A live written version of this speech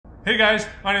Hey guys,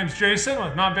 my name is Jason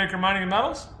with Mount Baker Mining and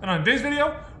Metals, and on today's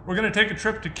video, we're going to take a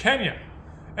trip to Kenya.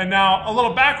 And now, a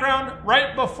little background,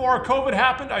 right before COVID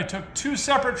happened, I took two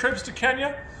separate trips to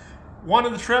Kenya. One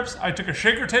of the trips, I took a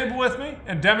shaker table with me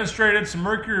and demonstrated some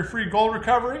mercury-free gold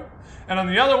recovery. And on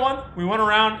the other one, we went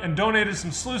around and donated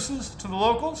some sluices to the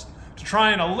locals to try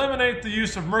and eliminate the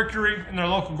use of mercury in their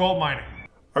local gold mining.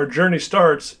 Our journey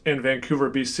starts in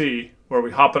Vancouver, BC, where we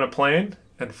hop on a plane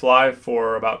and fly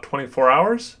for about 24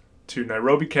 hours to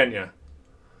Nairobi, Kenya.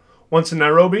 Once in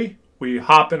Nairobi, we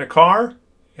hop in a car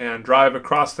and drive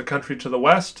across the country to the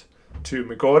west to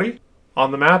Migori.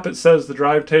 On the map it says the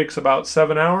drive takes about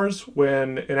 7 hours,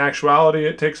 when in actuality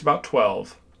it takes about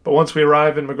 12. But once we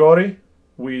arrive in Migori,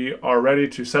 we are ready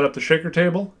to set up the shaker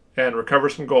table and recover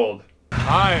some gold.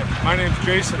 Hi, my name's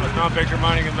Jason with Mount Baker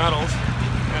Mining and Metals,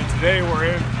 and today we're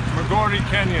in Migori,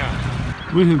 Kenya.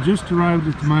 We have just arrived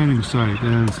at the mining site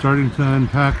and starting to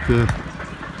unpack the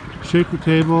shaker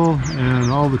table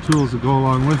and all the tools that go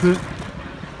along with it.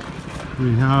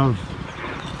 We have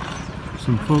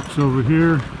some folks over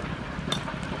here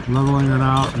leveling it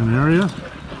out in an area,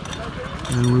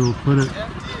 and we will put it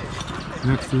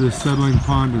next to this settling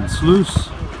pond and sluice.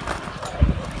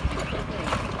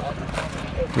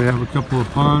 We have a couple of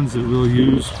ponds that we'll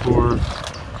use for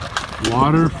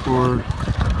water, for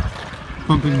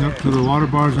pumping up to the water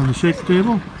bars on the shaker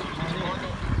table.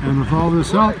 And with all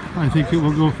this help, I think it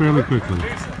will go fairly quickly. 1,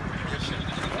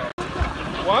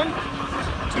 2,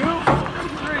 3.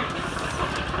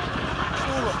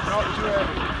 Not too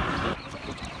heavy.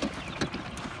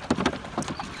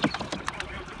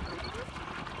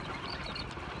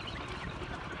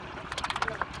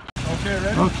 Okay,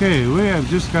 ready? Okay, we have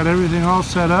just got everything all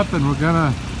set up and we're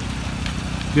gonna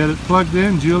get it plugged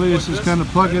in. Julius is gonna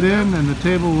plug it in and the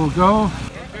table will go.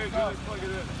 Okay, Julius, plug it in.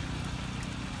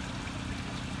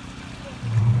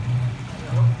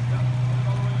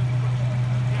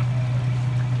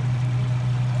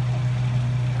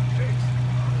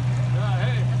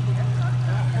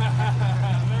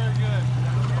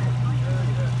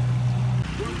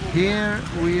 Here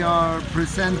we are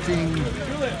presenting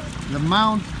the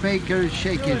Mount Baker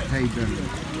shaker table.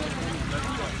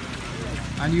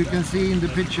 And you can see in the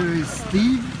picture is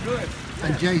Steve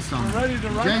and Jason.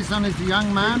 Jason is the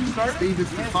young man, Steve is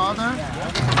the father.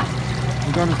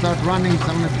 We're going to start running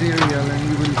some material and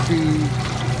you will see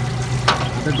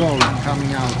the gold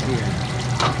coming out here.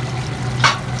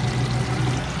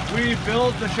 We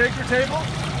build the shaker table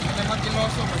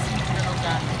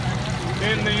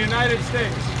in the United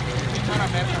States.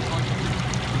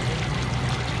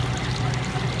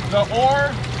 The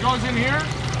ore goes in here.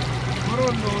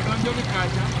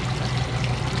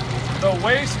 The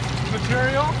waste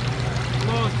material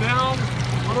flows down.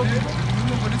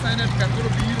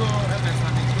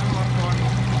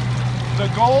 The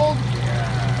gold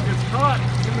is caught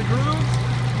in the grooves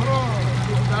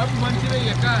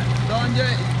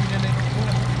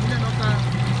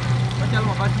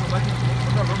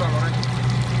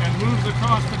and moves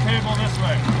across the table this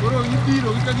way.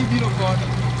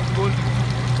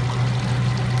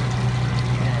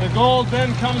 The gold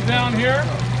then comes down here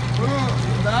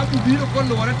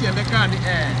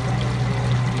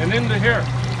and into here.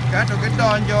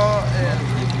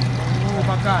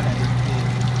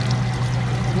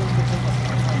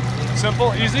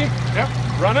 Simple, easy. Yep.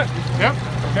 Run it. Yep.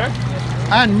 Okay.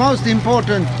 And most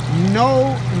important,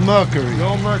 no mercury.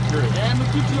 No mercury.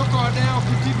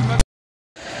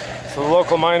 So the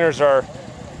local miners are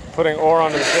putting ore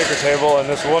onto the shaker table, and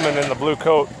this woman in the blue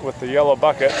coat with the yellow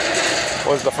bucket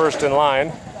was the first in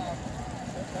line.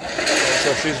 And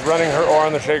so she's running her ore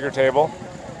on the shaker table,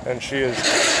 and she is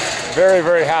very,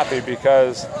 very happy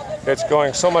because it's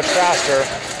going so much faster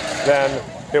than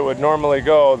it would normally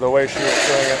go the way she was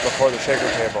doing it before the shaker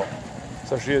table.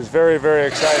 So she is very, very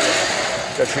excited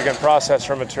that she can process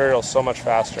her materials so much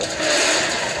faster.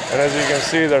 And as you can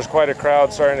see, there's quite a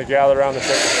crowd starting to gather around the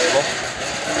shaker table.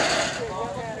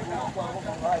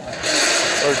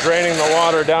 We're draining the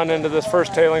water down into this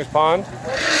first tailings pond,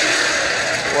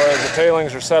 whereas the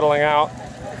tailings are settling out.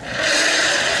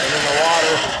 And then the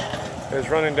water is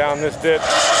running down this ditch,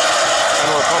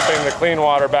 and we're pumping the clean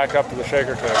water back up to the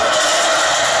shaker table.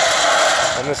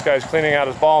 And this guy's cleaning out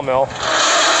his ball mill.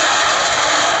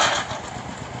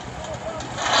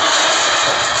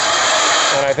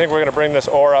 And I think we're going to bring this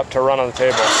ore up to run on the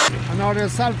table. And are the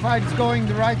sulfides going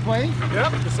the right way?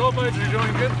 Yep, the sulfides are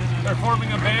doing good. They're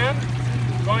forming a band,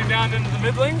 going down into the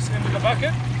middlings, into the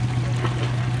bucket.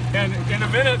 And in a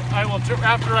minute,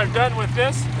 after I've done with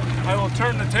this, I will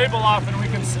turn the table off and we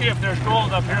can see if there's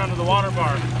gold up here under the water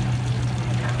bar.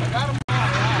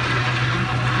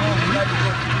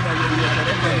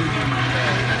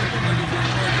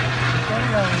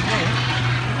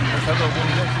 So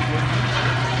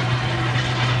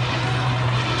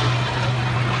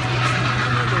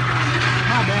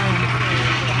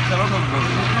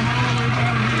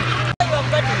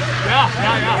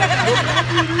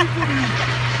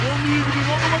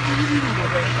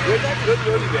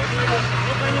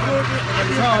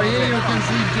here you can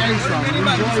see Jason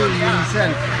enjoying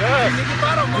himself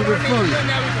to the full,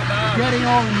 getting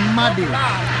all muddy.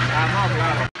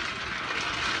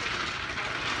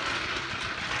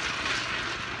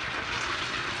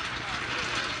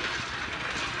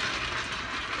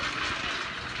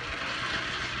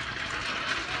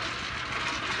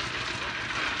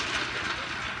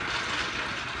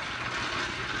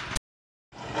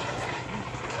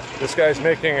 This guy's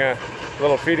making a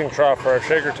little feeding trough for our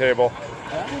shaker table.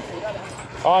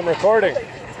 Oh, I'm recording.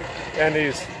 And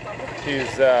he's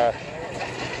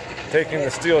taking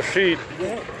the steel sheet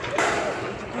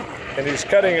and he's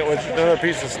cutting it with another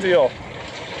piece of steel.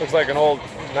 Looks like an old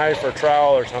knife or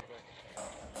trowel or something.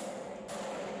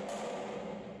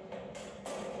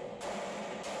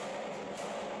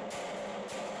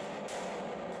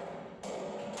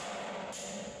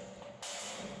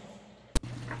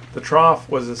 The trough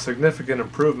was a significant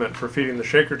improvement for feeding the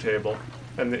shaker table,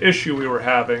 and the issue we were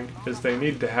having is they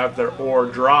need to have their ore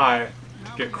dry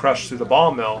to get crushed through the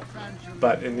ball mill,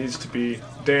 but it needs to be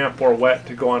damp or wet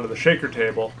to go onto the shaker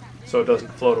table so it doesn't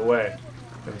float away.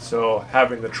 And so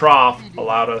having the trough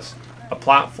allowed us a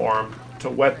platform to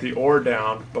wet the ore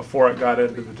down before it got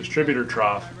into the distributor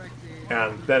trough,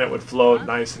 and then it would float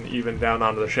nice and even down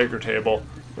onto the shaker table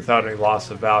without any loss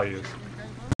of values.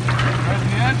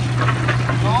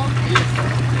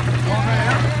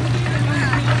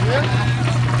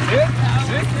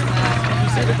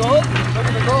 See the gold? Look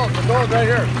at the gold right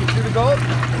here. You see the gold?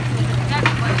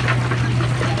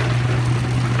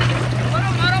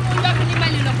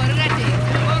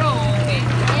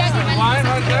 Line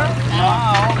right there?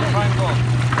 All the fine gold.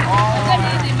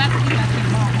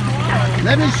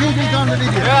 Let me shoot it on the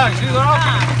video. Yeah, see they're all.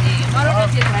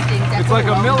 It's like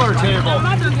a Miller table.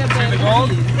 See the gold?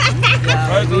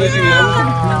 Right, the lady.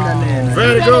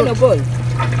 Very good.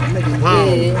 Wow.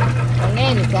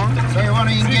 So you want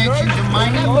to engage into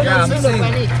mining? Yeah, I'm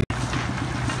seeing.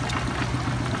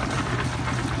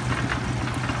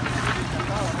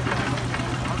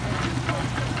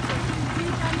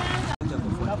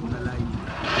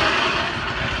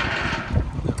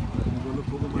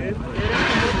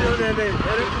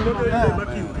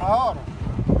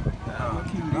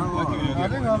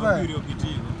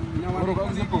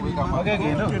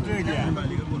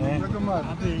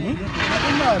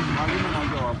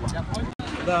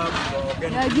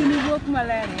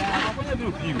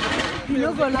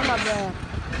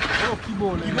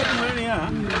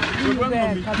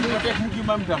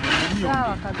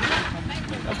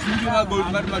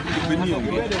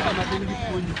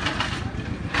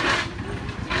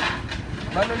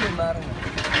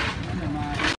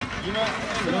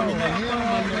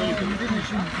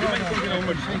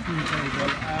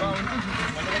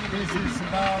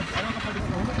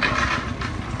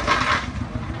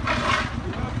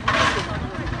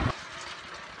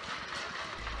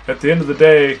 At the end of the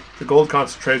day, the gold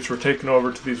concentrates were taken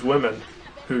over to these women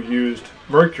who used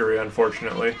mercury,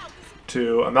 unfortunately,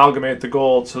 to amalgamate the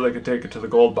gold so they could take it to the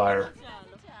gold buyer.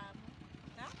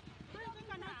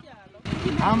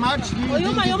 How much do you think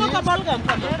it is?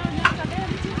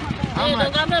 How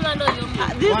much?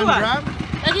 1 gram?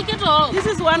 This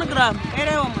is 1 gram.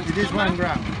 It is 1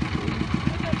 gram.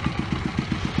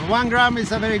 1 gram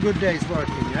is a very good day's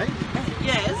working, right?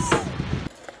 Yes.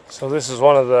 So this is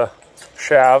one of the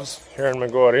shafts here in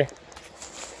Mercury.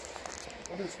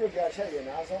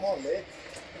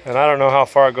 And I don't know how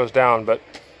far it goes down, but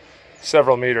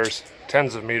several meters,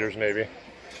 tens of meters maybe.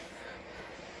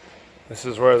 This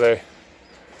is where they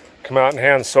come out and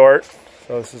hand sort.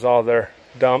 So this is all their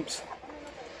dumps.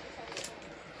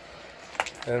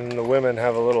 And the women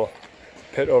have a little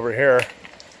pit over here.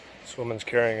 This woman's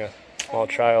carrying a small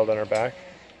child on her back.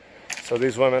 So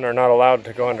these women are not allowed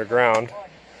to go underground,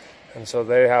 and so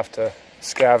they have to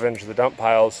scavenge the dump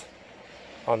piles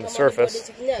on the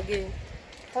surface.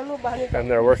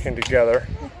 And they're working together,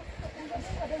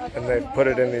 and they put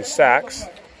it in these sacks,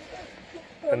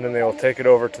 and then they will take it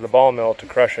over to the ball mill to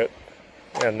crush it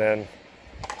and then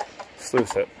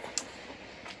sluice it.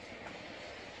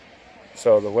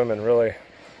 So the women really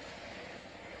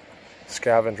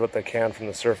scavenge what they can from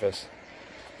the surface.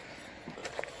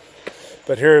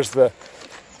 But here's the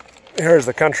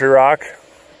country rock,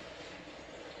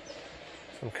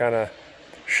 some kind of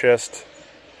schist,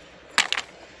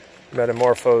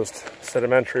 metamorphosed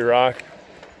sedimentary rock.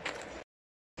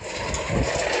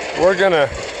 We're gonna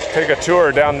take a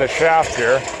tour down the shaft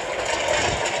here.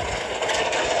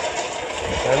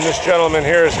 And this gentleman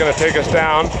here is going to take us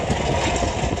down.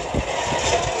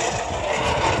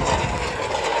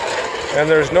 And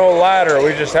there's no ladder,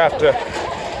 we just have to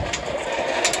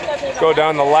go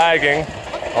down the lagging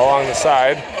along the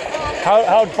side.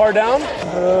 How far down?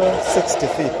 60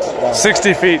 feet down.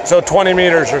 60 feet, so 20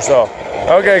 meters or so.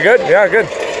 Okay, good, yeah, good.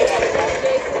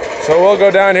 So we'll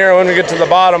go down here. When we get to the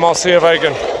bottom, I'll see if I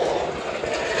can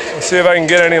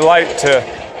get any light to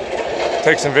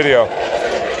take some video.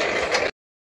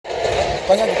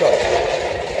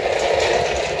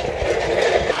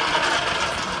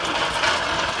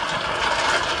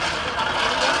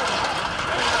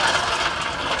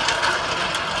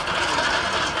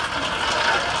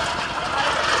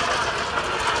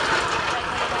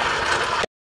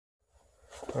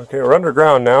 Okay, we're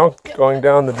underground now, going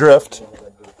down the drift.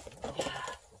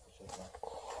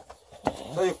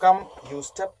 So you come, you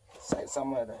step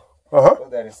somewhere there. So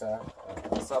there is a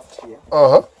shaft here.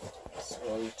 So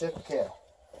you take care.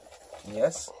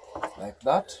 Yes, like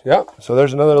that. Yeah, so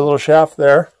there's another little shaft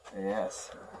there.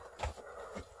 Yes.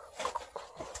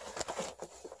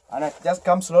 And it just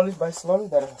come slowly by slowly.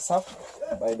 There is a shaft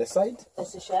by the side.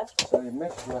 That's the shaft. So you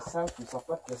make yourself, you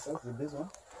support yourself with this one.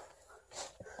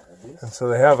 And so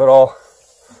they have it all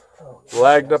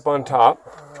lagged up on top.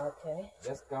 Okay.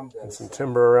 Just come there. And some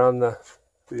timber around the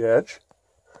edge.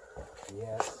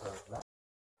 Yes.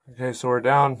 Okay, so we're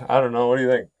down, I don't know, what do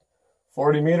you think?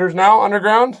 40 meters now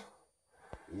underground?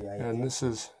 Yeah. And this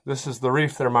is the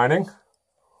reef they're mining.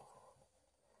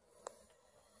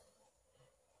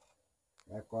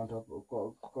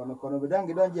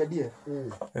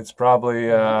 It's probably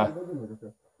 3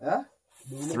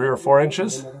 or 4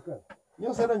 inches. And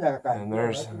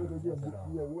there's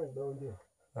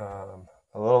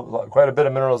quite a bit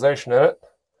of mineralization in it.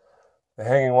 The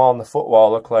hanging wall and the footwall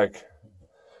look like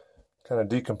kind of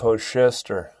decomposed schist,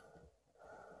 and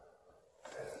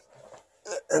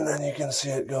then you can see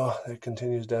it go. It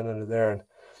continues down into there, and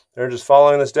they're just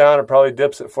following this down. It probably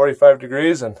dips at 45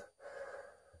 degrees. And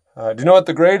do you know what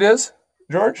the grade is,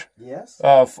 George? Yes.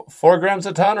 4 grams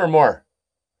a ton or more?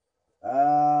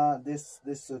 This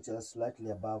is just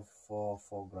slightly above 4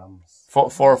 grams.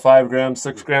 4 or 5 grams,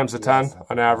 6 grams a ton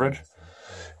on average.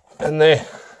 And they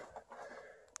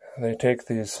take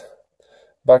these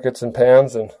buckets and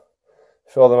pans and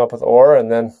fill them up with ore, and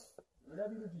then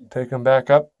take them back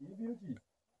up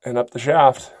and up the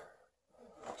shaft.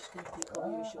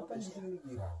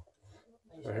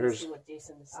 So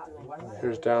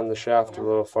here's down the shaft a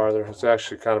little farther. It's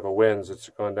actually kind of a winze. It's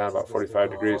going down about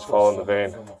 45 degrees, following the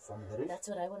vein. That's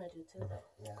what I want to do too.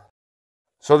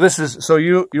 So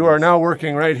you are now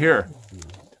working right here.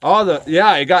 Oh,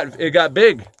 it got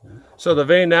big. So the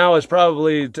vein now is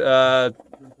probably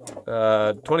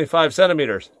 25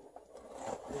 centimeters.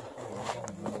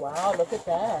 Wow, look at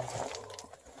that.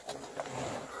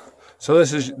 So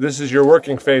this is your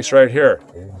working face right here.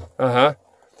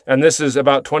 And this is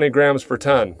about 20 grams per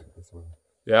ton.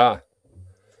 Yeah.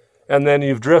 And then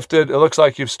you've drifted. It looks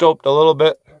like you've stoped a little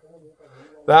bit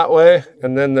that way,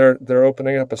 and then they're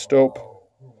opening up a stope.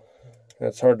 And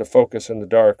it's hard to focus in the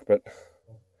dark, but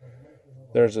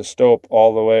there's a stope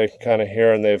all the way kind of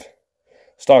here, and they've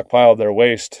stockpiled their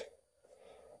waste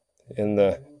in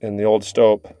the old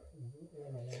stope.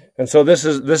 And so this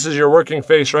is your working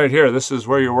face right here. This is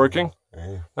where you're working.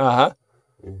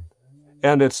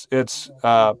 And it's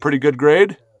pretty good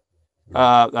grade.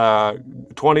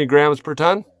 20 grams per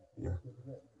ton.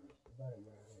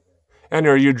 And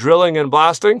are you drilling and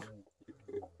blasting?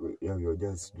 Yeah, you're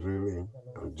just drilling.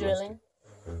 Drilling?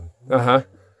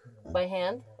 By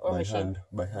hand or machine?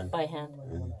 By hand. By hand.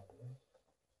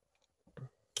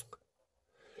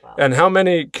 Wow. And how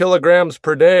many kilograms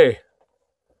per day?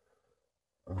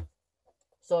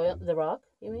 Soil, the rock,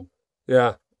 you mean?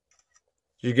 Yeah.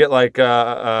 You get like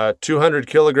 200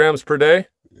 kilograms per day?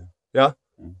 Yeah?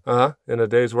 In a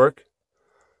day's work?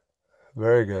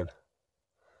 Very good.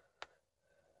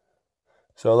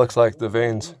 So it looks like the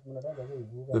vein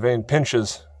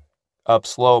pinches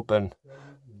upslope, and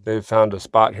they've found a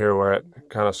spot here where it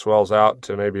kind of swells out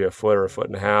to maybe a foot or a foot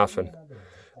and a half, and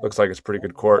looks like it's pretty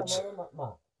good quartz.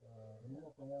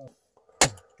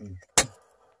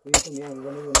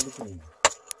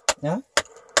 Yeah?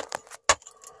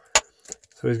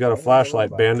 So he's got a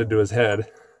flashlight banded to his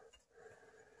head.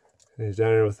 And he's down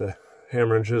here with a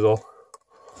hammer and chisel.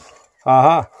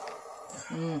 And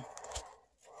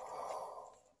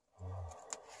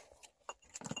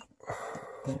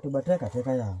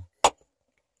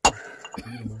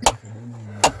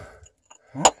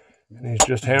he's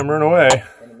just hammering away.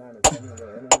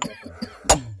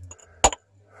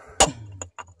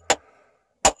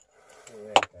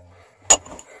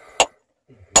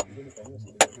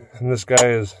 And this guy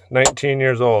is 19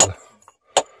 years old.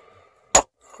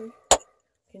 Can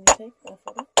you take one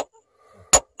photo?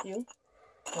 You?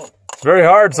 Hold. It's very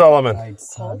hard, Solomon.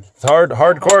 Hold. It's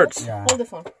hard quartz. Yeah. Hold the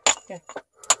phone. Okay.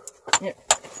 Here.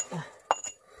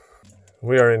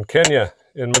 We are in Kenya,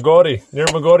 in Migori, near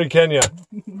Migori, Kenya.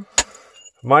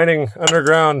 Mining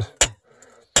underground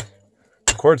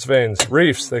quartz veins,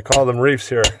 reefs. They call them reefs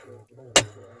here,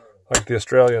 like the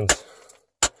Australians.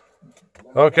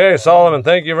 Okay, Solomon,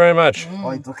 thank you very much. Oh,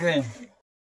 it's okay.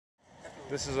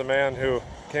 This is a man who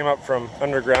came up from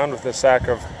underground with a sack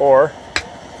of ore.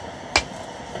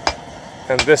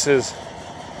 And this is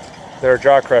their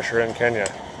jaw crusher in Kenya.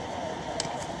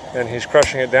 And he's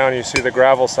crushing it down. You see the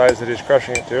gravel size that he's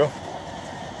crushing it to.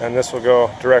 And this will go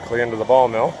directly into the ball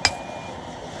mill.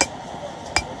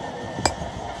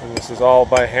 And this is all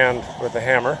by hand with a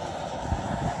hammer.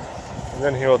 And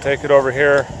then he will take it over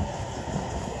here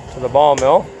to the ball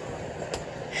mill.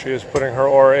 She is putting her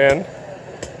ore in.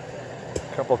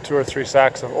 A couple, 2 or 3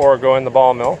 sacks of ore go in the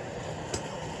ball mill.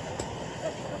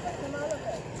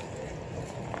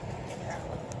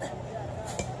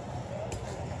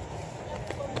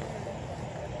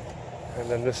 And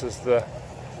then this is the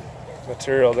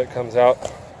material that comes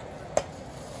out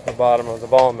the bottom of the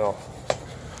ball mill.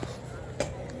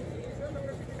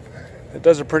 It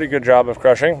does a pretty good job of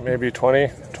crushing, maybe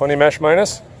 20 mesh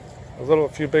minus, a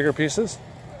few bigger pieces.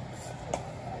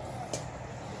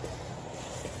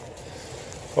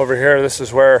 Over here, this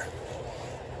is where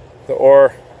the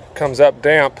ore comes up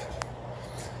damp,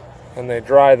 and they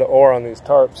dry the ore on these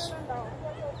tarps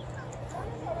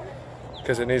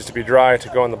because it needs to be dry to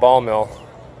go in the ball mill.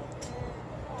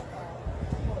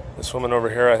 This woman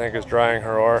over here, I think, is drying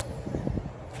her ore.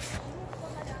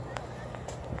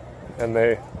 And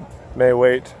they may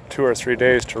wait 2 or 3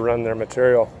 days to run their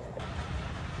material.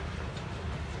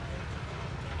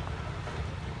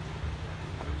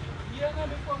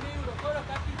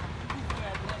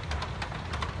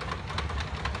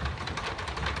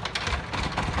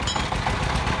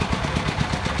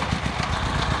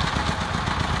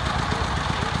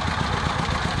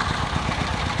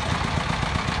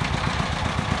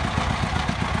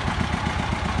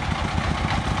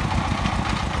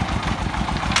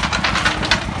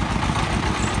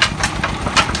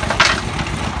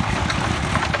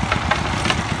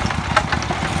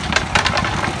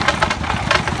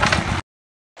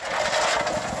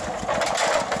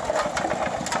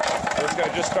 I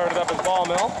just started up his ball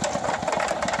mill.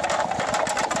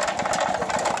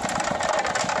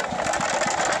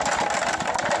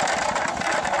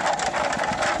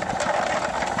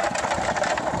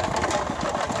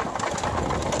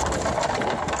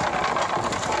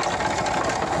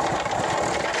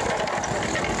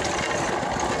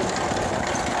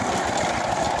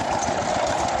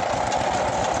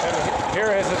 And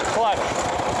here is his clutch,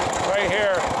 right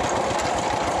here.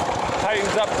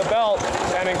 Tightens up the belt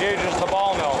and engages the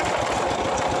ball mill.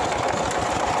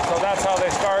 So that's how they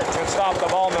start and stop the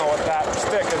ball mill, with that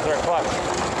stick as their clutch.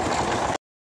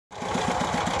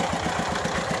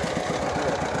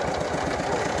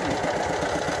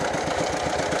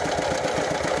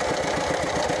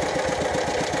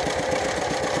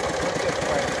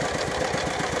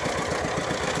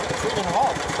 It's even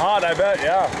hot. Hot, I bet,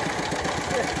 yeah.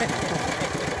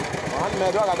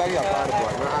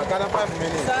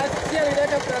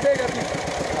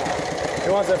 He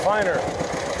wants it finer.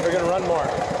 We're going to run more.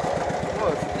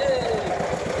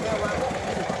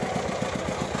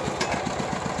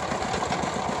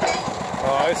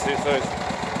 Oh, I see. So he's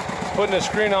putting a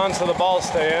screen on so the balls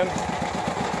stay in.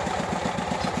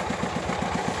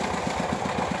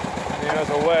 And he has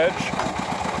a wedge.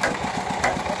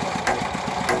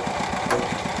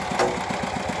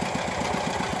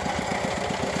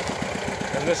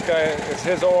 And this guy is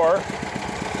his ore.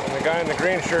 And the guy in the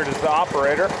green shirt is the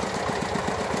operator.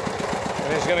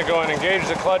 And he's going to go and engage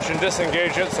the clutch and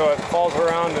disengage it so it falls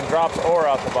around and drops ore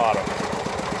out the bottom.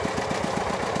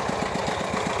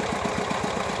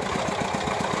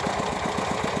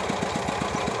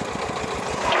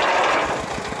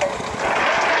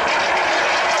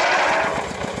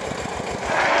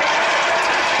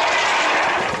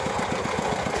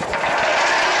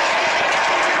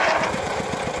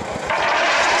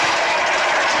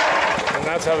 And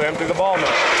that's how they empty the ball mill.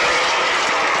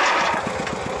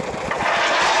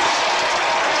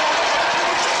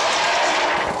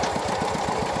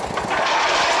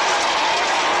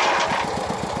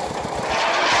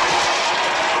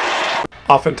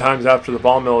 Oftentimes after the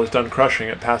ball mill is done crushing,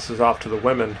 it passes off to the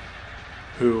women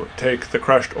who take the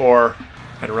crushed ore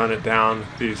and run it down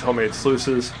these homemade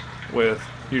sluices with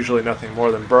usually nothing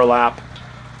more than burlap.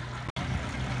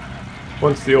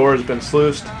 Once the ore has been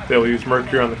sluiced, they will use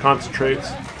mercury on the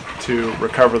concentrates to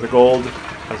recover the gold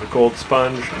as a gold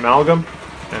sponge amalgam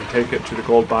and take it to the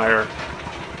gold buyer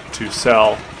to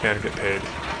sell and get paid.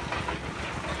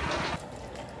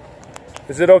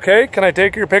 Is it okay? Can I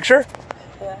take your picture?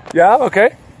 Yeah. Yeah?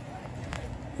 Okay.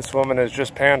 This woman has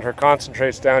just panned her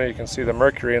concentrates down. You can see the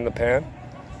mercury in the pan.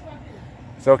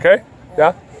 Is it okay?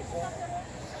 Yeah?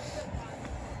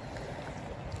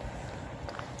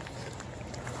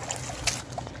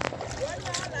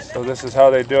 So this is how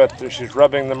they do it. She's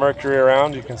rubbing the mercury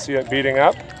around. You can see it beating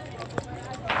up.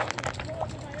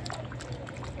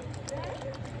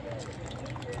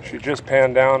 She just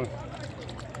panned down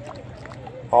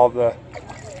all the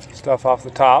stuff off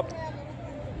the top.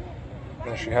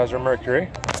 And she has her mercury.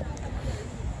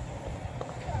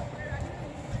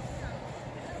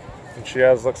 And she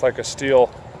has, looks like a steel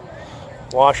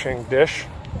washing dish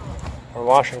or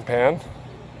washing pan.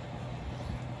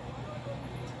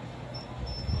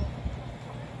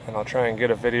 And I'll try and get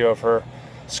a video of her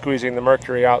squeezing the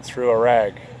mercury out through a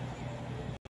rag.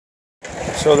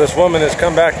 So this woman has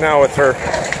come back now with her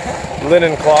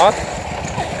linen cloth.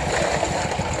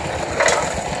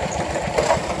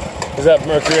 Is that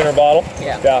mercury in her bottle?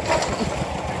 Yeah. Yeah.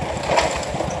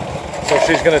 So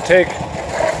she's going to take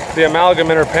the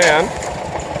amalgam in her pan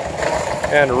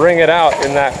and wring it out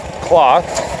in that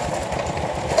cloth.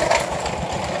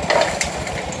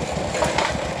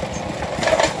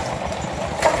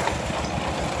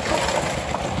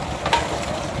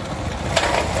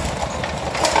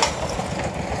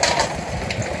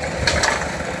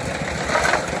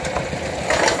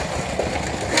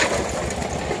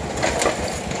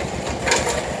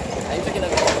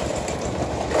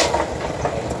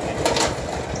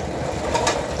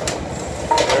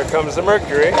 Comes the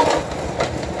mercury.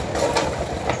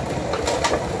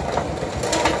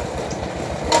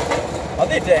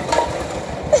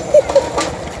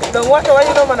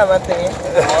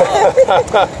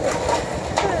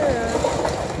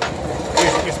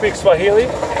 You speak Swahili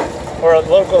or a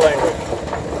local language?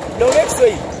 No, next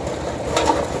week.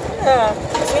 Yeah,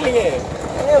 feeling it.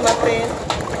 Yeah, my friend.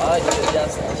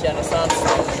 She understands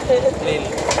clearly.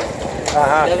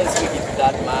 Doesn't speak it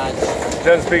that much.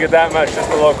 Doesn't speak it that much, just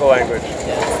the local language.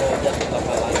 Yeah, so just the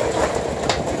local language.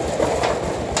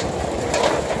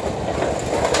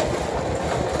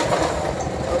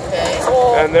 Okay.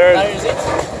 So, And there's... that is it.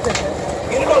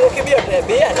 You know what can be a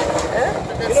beard?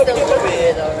 But that's still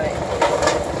mercury though, right?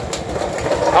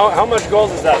 How much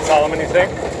gold is that, Solomon, you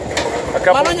think? A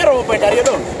couple? You don't?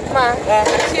 Ma,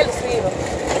 chill zero.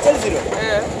 Chill zero?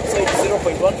 So it's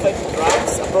 0.15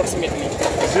 grams approximately.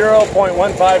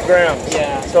 0.15 grams.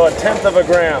 Yeah. So a tenth of a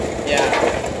gram. Yeah.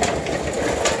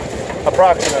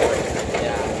 Approximately.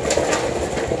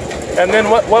 Yeah. And then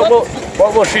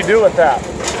what will she do with that?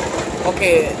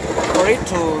 Okay, for it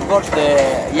to go to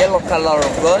the yellow color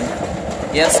of gold,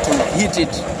 yes, to heat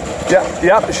it. Yeah,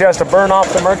 yep. She has to burn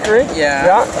off the mercury. Yeah.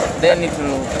 Yeah. Then it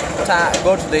will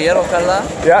go to the yellow color.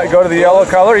 Yeah, go to the yellow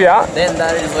color. Yeah. Then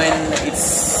that is when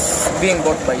it's being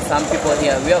bought by some people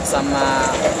here. We have some,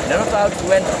 I don't know how to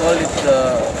call it,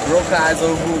 brokers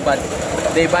or who, but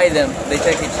they buy them. They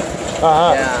take it.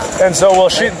 Yeah. And so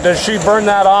does she burn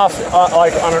that off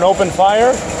like on an open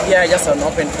fire? Yeah, just an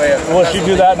open fire. Will she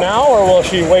do that now, or will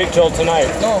she wait till tonight?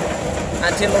 No,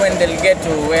 until when they'll get to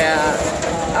where.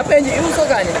 Can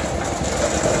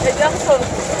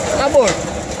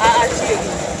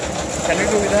we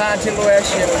go with her until where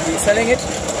she will be selling it?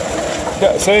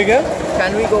 Yeah, say again?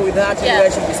 Can we go with her until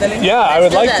where she'll be selling it? Yeah, I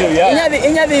would like to, yeah.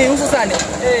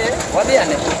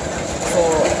 So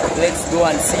let's go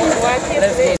and see.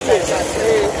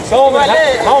 Solomon,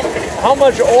 how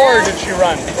much ore did she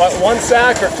run? What, 1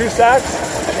 sack or 2 sacks?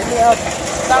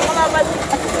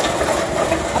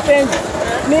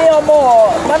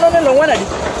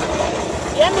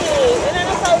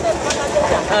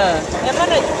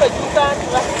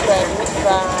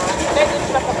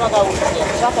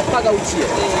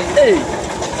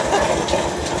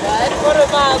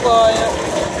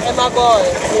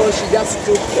 So she just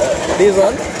took this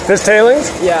one. This tailings?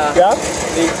 Yeah. Yeah?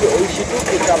 She took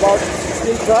it about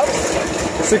 16 trucks.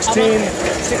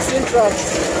 16 trucks.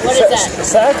 What is that?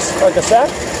 Sacks? Like a sack?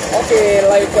 Okay,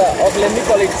 like, let me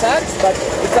call it sacks, but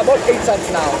it's about 8 sacks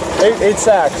now. 8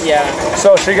 sacks? Yeah.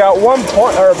 So she got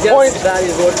That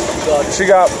is what she got. She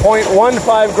got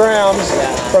 0.15 grams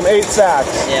from 8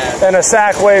 sacks. Yeah. And a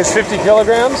sack weighs 50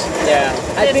 kilograms? Yeah.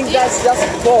 I think that's just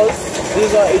false.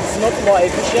 It's not more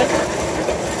efficient.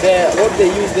 What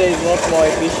they use there is not more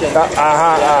efficient. But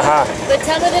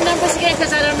tell me the numbers again,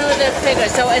 because I don't know the figure.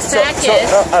 So a sack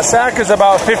is... a sack is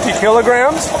about 50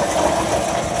 kilograms.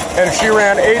 and she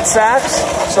ran 8 sacks,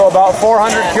 so about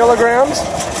 400 kilograms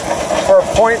for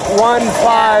 0.15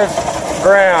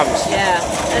 grams. Yeah,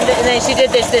 and then she did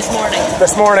this morning.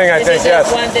 This morning, I think,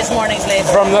 yes. One this morning's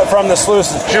label. From the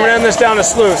Sluices. She ran this down to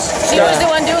Sluice. She was the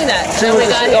one doing that. She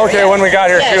was okay, when we got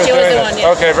here, yeah, she was doing the one,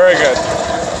 yeah. Okay, very good.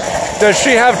 Does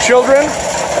she have children?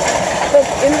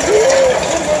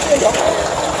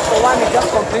 One is just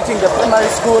completing the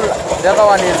primary school, the other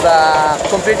one is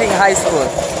completing high school.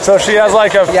 So she has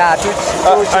like a two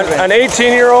children. an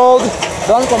 18-year-old.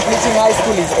 The one completing high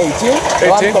school is 18. The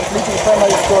one completing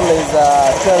primary school is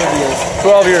 12 years.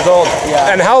 12 years old. Yeah.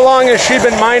 And how long has she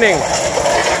been mining?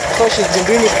 So she's been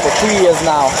doing it for 2 years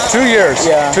now. 2 years.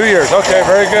 Yeah. 2 years. Okay,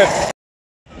 very good.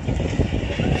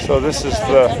 So this is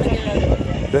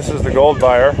the gold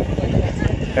buyer,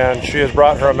 and she has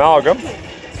brought her amalgam.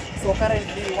 So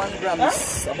currently 1 gram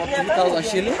is about 3,000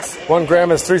 shillings. 1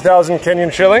 gram is 3,000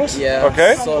 Kenyan shillings? Yeah.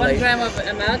 Okay. So 1 gram of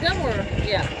amalgam, or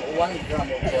yeah? 1 gram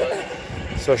of gold.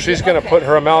 So she's going to put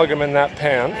her amalgam in that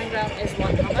pan. 1 gram is how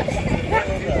much?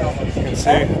 You can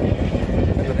see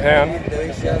in the pan,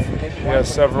 he has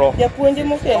several. And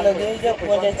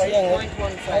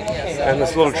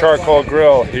this little charcoal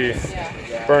grill, he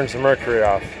burns the mercury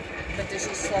off. But does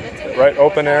she sell it? Right,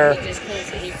 open air. Just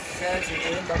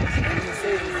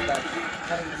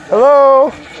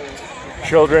Hello!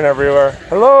 Children everywhere.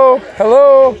 Hello!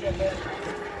 Hello!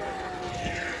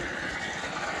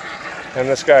 And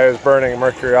this guy is burning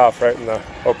mercury off right in the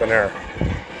open air.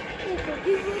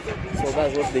 So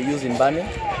that's what they use in burning.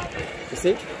 You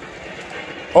see?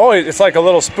 Oh, it's like a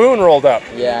little spoon rolled up.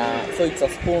 Yeah, so it's a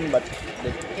spoon, but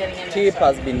the tip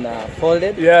has been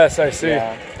folded. Yes, I see.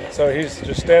 Yeah. So he's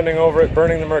just standing over it,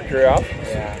 burning the mercury off.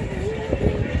 Yeah.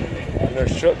 And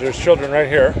there's children right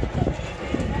here.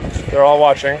 They're all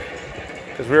watching.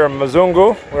 Because we are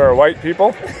Mzungu, we are white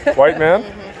people, white men.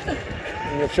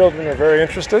 And the children are very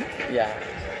interested. Yeah.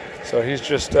 So he's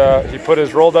just, he put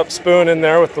his rolled up spoon in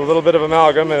there with a little bit of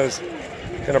amalgam and is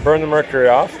going to burn the mercury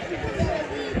off.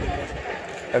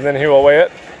 And then he will weigh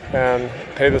it and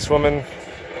pay this woman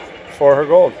for her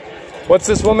gold. What's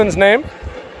this woman's name?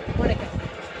 Monica.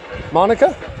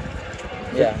 Monica?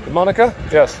 Yeah. Monica?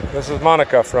 Yes, this is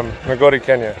Monica from Migori,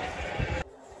 Kenya.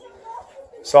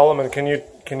 Solomon, can you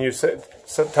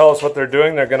tell us what they're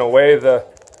doing? They're going to weigh the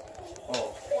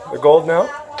gold now?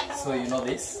 So you know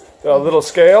this? A little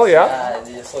scale, yeah?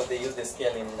 So they use the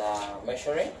scale in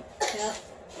measuring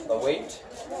the weight.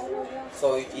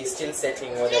 So he's still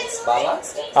setting whether it's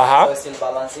balanced. So he's still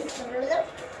balancing.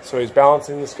 So he's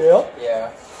balancing the scale?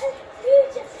 Yeah.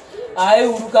 Yeah,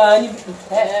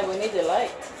 we need the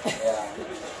light. Yeah.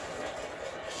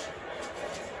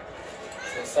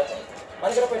 So setting.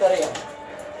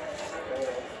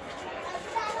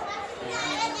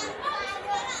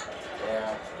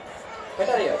 Yeah.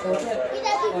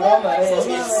 So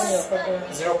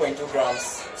it's 0.2 grams.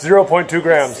 0.2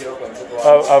 grams 0.2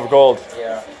 grams of gold.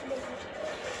 Yeah.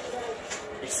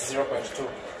 It's 0.2.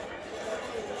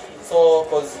 So,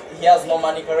 because he has no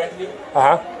money currently,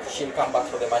 she'll come back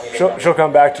for the money later. She'll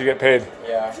come back to get paid.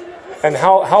 Yeah. And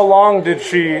how long did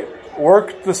she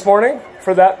work this morning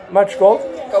for that much gold?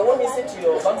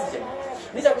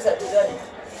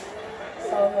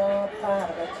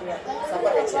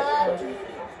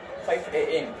 5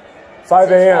 a.m.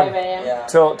 5 a.m. Yeah.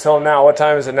 till now. What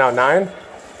time is it now? 9?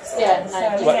 Yeah,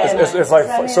 9. It's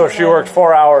like, so she worked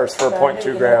 4 hours for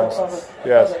 0.2 grams.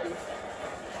 Yes.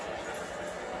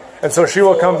 And so she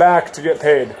will come back to get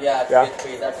paid. Yeah, to get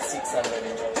paid. That's 600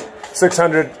 in total.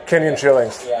 600 Kenyan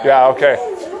shillings. Yeah. Yeah, okay.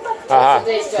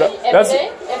 Every day?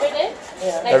 Every day?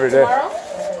 Yeah. Like every day. Tomorrow?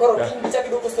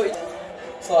 Yeah.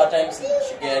 So at times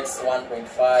she gets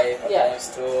 1.5, at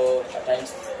times 2, at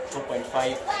times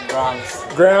 2.5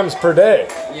 grams. Grams per day?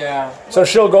 Yeah. So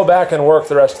she'll go back and work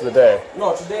the rest of the day?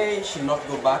 No, today she'll not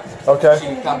go back. Okay.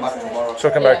 She'll come back tomorrow.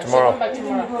 She'll come back tomorrow. She'll come back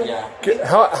tomorrow.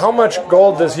 Yeah. How much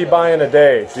gold does he buy in a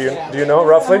day? Do you know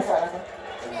roughly?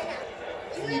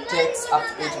 He takes up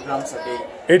to 80 grams a day.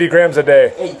 80 grams a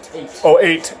day? 8. Oh,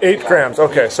 8 grams.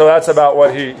 Okay, so that's about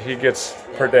what he gets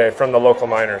per day from the local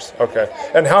miners. Okay.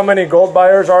 And how many gold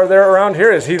buyers are there around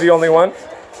here? Is he the only one?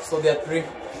 So there are 3.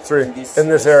 3 in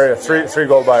this area. Three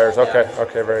gold buyers. Okay.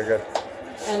 Okay, very good.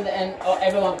 And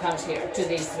everyone comes here to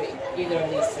these 3, either of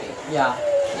these 3. Yeah,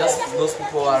 just those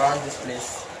people around this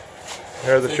place.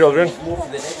 Here are the children. Move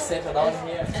the next set around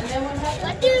here. And then what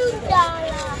happens?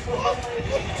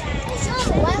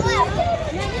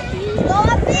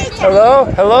 Hello?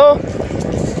 Hello?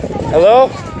 Hello?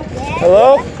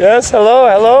 Hello? Yes, hello,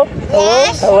 hello?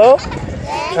 Hello? Hello?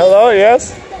 Hello,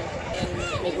 yes?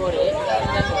 Migori.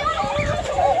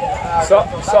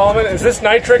 Solomon, is this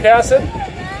nitric acid?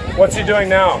 What's he doing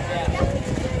now?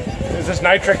 Is this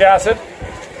nitric acid?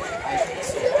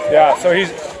 Yeah, so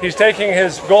he's taking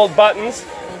his gold buttons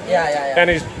and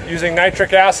he's using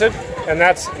nitric acid, and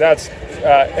that's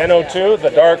NO2,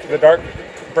 the dark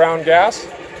brown gas.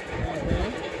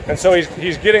 And so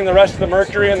he's getting the rest of the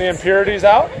mercury and the impurities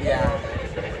out. Yeah.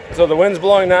 So the wind's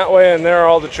blowing that way, and there are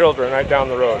all the children right down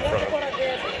the road from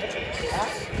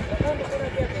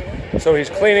him. So he's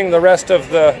cleaning the rest of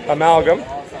the amalgam,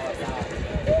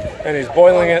 and he's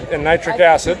boiling it in nitric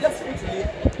acid.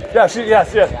 Yes.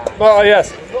 Well,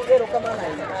 yes.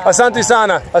 Asante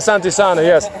sana,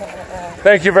 yes.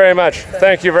 Thank you very much.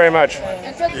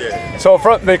 Yeah. So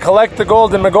they collect the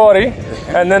gold in Migori,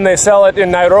 and then they sell it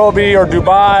in Nairobi or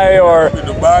Dubai or...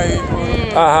 Dubai.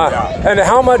 Yeah. And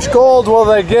how much gold will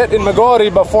they get in Migori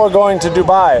before going to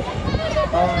Dubai?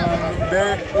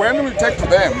 When we take to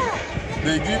them,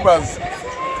 they give us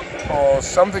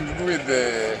something to do with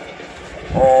the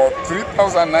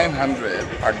 3,900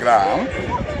 a gram.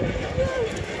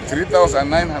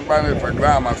 3,900 per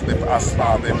gram as the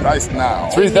price now.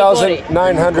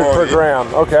 3,900 per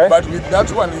gram, okay. But with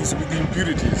that one is with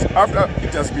impurities. After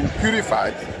it has been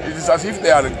purified, it is as if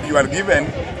you are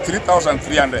given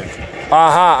 3,300.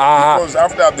 Because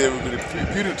after the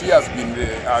purity has been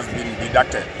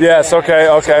deducted. Yes, okay.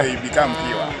 So they become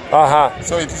pure.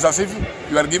 So it is as if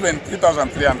you are given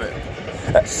 3,300.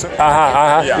 So,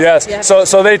 Yes.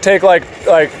 So they take like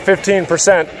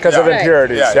 15% because of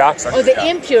impurities. Yeah. Exactly. Oh, the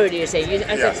impurities.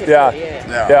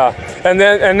 Yeah. And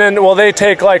then will they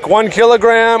take like 1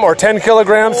 kilogram or 10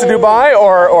 kilograms to Dubai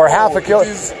or half a kilo?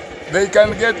 They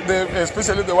can get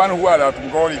especially the one who are at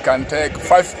Migori can take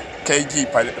 5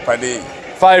 kg per day.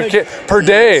 5 per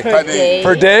day. Per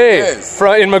day. Yes.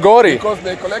 In Migori. Because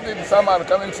they collected, some are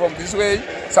coming from this way,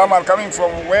 some are coming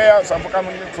from where, some are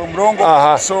coming from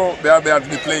Rongo. So they are at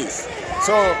the place.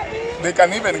 So they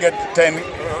can even get 10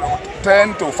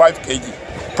 to 5 kg.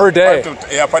 Per day.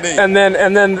 Per day. And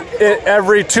then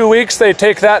every 2 weeks they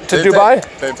take that to Dubai?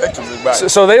 They take to Dubai.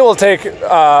 So they will take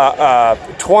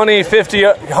 20, 50,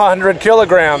 100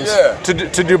 kilograms to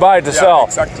Dubai to sell.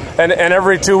 Exactly. And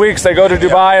every 2 weeks they go to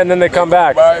Dubai and then they come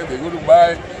back. They go to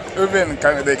Dubai. Even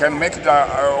they can make it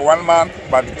 1 month,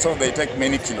 but so they take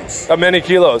many kilos. Many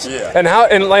kilos. Yeah. And how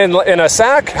in a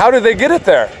sack? How do they get it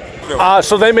there?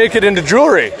 So they make it into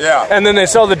jewelry. Yeah. And then they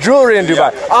sell the jewelry in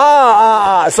Dubai.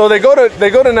 So they go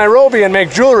to Nairobi and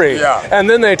make jewelry. Yeah. And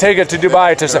then they take it to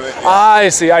Dubai to sell. I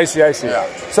see. Yeah.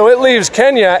 So it leaves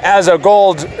Kenya as a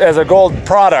gold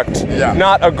product,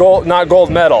 not gold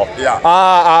medal. Yeah.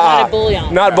 Not a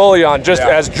bullion. Not bullion, just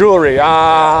as jewelry.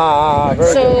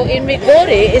 So in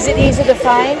Migori, is it easy to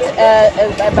find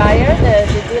a buyer, the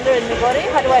dealer in Migori?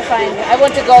 How do I find? I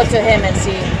want to go to him and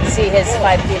see his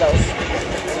 5 kilos.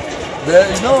 The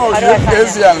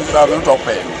Asians are not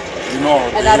open.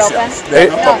 Are not open? They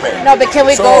are not open. No, but can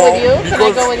we go with you? Can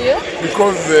I go with you?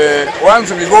 Because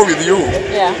once we go with you,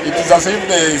 it is as if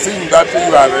they think that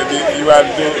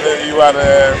you are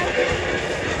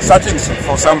searching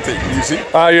for something. You see?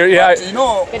 But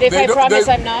if I promise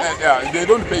I'm not? They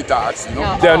don't pay tax.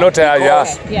 No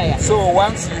tax. So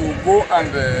once you go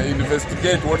and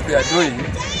investigate what they are doing,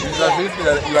 it is as if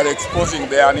you are exposing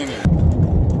their enemy.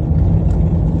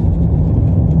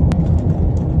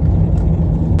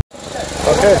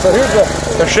 Okay, so here's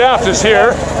the shaft is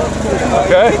here.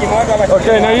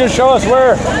 Okay, now you show us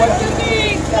where.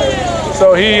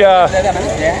 So he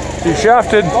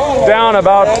shafted down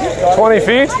about 20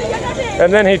 feet,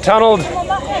 and then he tunneled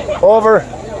over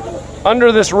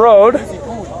under this road.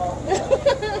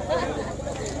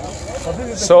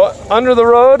 So under the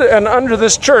road and under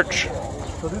this church.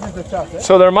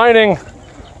 So they're mining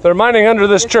under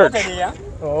this church.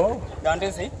 Oh, don't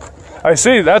you see? I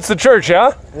see. That's the church,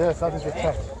 yeah? Yes, that is the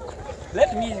church.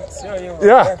 Let me show you.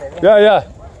 Yeah.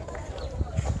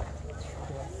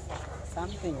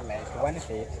 Something like 1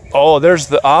 feet. Oh, there's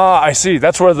the I see.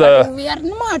 That's where the. But we are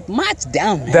not much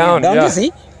down. Don't you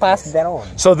see? Past the road.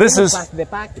 So this is. Past the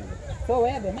parking. So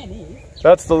where the man is.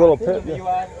 That's the little pit. You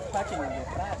are parking on the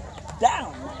track.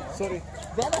 Down. Sorry.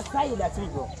 The other side that we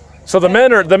go. So the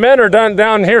men are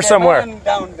down here somewhere.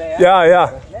 Down there. Yeah.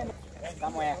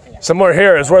 Somewhere here. Somewhere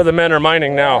here is where the men are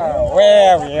mining now.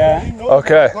 Where we are.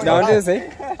 Okay. Don't you see?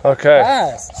 Okay.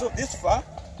 Yes. So this far?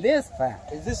 This far.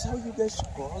 Is this how you guys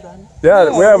crawl down? Yeah,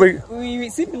 no, we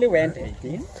simply went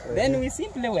 18. Then we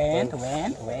simply went.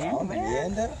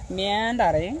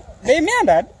 Meandering. They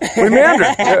meandered. We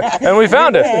meandered. And we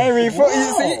found it. You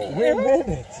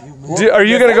see? Are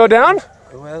you going to go down?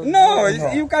 well. No,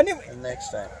 you can even.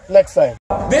 Next time. Next time.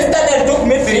 This tunnel took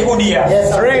me 3 good years.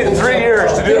 Yes, 3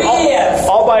 years to do it 3 years.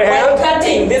 all by While hand?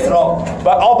 cutting this rock.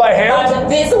 But all by hand? But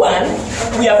this one,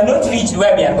 we have not reached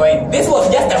where we are going. This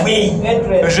was just a way.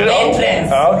 Is it-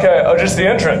 Entrance. Okay, oh, just the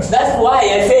entrance. That's why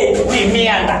I say we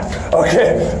meander.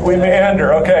 Okay, we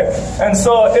meander, okay. And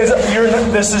so,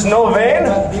 this is no vein?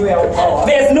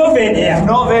 There's no vein here.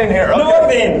 No vein here, okay. No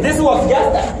vein. This was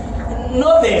just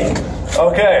no vein.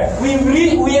 Okay, We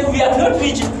have not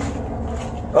reached.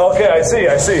 okay, I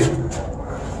see.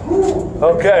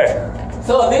 Okay,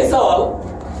 So this all.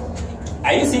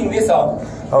 Are you seeing this all?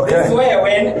 Okay. This is where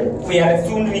when we are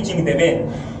soon reaching the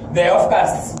vein. The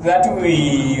offcasts that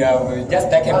we have just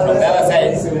taken from the other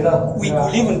side, we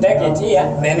could even take it here,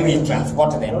 then we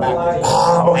transport them back.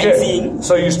 okay. I'm seeing.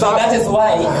 So you stock- that is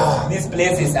why this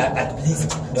place is at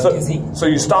least. Don't you see? so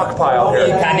you stockpile We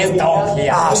here. can stop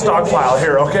here. Stockpile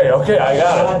here, okay, I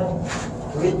got it.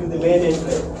 Reach to the main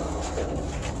entrance.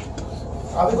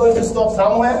 Are we going to stop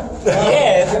somewhere?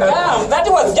 Yes, that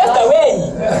was just a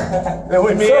way. Then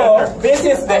we So meander. this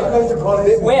is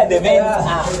where the veins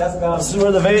are. This is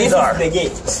where the veins This are. is the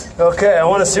gate. Okay, I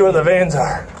want to see where the veins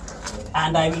are.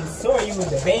 And I will show you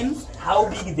the veins, how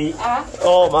big they are.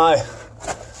 Oh my.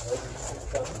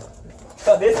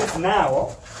 So this is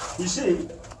now, you see,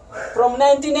 from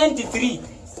 1993.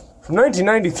 From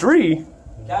 1993?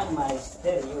 Come, I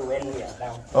tell you when we are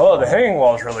down. Oh, the hanging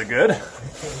wall is really good.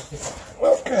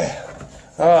 Okay.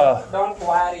 Don't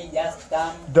worry, just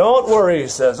come. Don't worry, he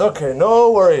says. Okay,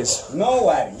 no worries. No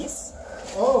worries.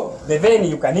 Oh, the vein,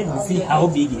 you can even see how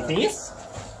big it is.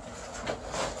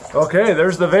 Okay,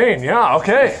 there's the vein. Yeah,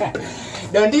 okay.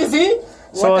 Don't you see?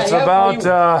 So What it's I have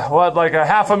about for you. like a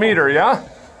half a meter, yeah?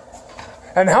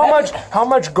 And how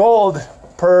much gold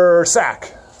per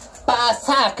sack? Per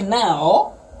sack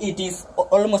now, it is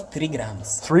almost 3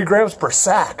 grams. 3 grams per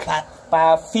sack.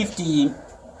 Per 50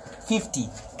 50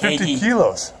 kg.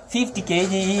 kilos. 50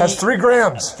 kg. That's 3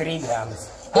 grams. 3 grams.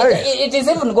 Hey. It is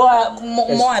even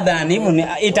more than even.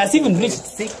 It has even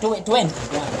reached 20 grams.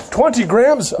 20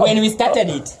 grams? When we started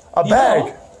it. A You bag.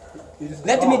 know,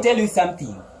 let me tell you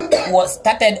something. It was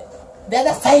started the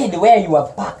other side where you were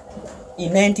parked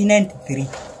in 1993.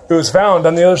 It was found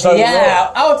on the other side of the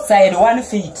Yeah, outside 1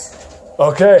 feet.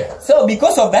 road. Okay. So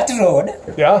because of that road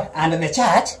Yeah. and the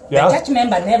church, Yeah. the church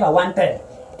member never wanted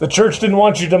The church didn't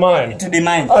want you to mine. to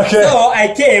demand. Okay. So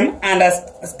I came and I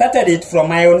started it from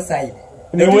my own side.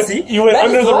 And you Don't went- see? you went That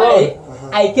under is the why road.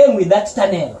 I came with that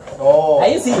tunnel. Oh. Are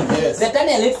you seeing? Yes. The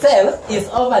tunnel itself is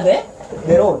over the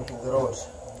road. The road.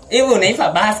 Even if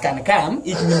a bus can come,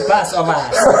 it will pass over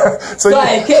us. So So you-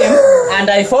 I came and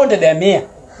I found them here.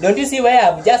 Don't you see where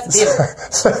I've just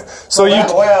been? So you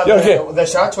okay? The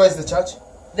church? Where is the church?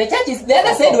 The church is the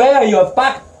other side where you have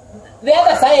parked. The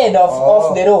other side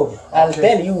of the road. I'll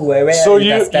tell you where So it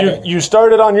has started. you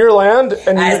started on your land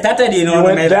and I you started in you on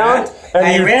went my down land. and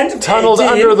I you went tunneled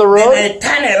 18, under the road, Then I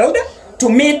tunneled to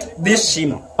meet this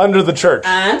shimo. under the church.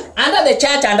 And under the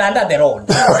church and under the road.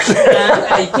 And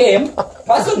I came,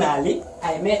 personally,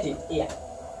 I met it here.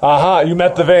 You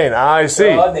met the vein. I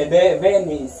see. So the vein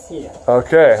is here.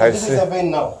 Okay, I This see. is the vein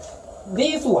now.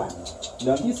 This one,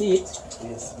 don't you see it?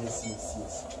 Yes.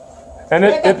 And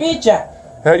Take a picture.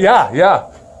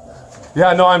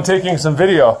 yeah. No, I'm taking some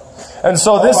video, and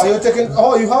so this. Are you taking?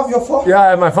 Oh, you have your phone? Yeah, I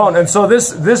have my phone, and so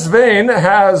this vein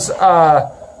has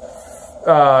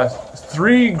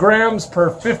 3 grams per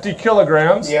 50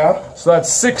 kilograms. Yeah. So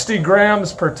that's 60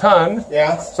 grams per ton.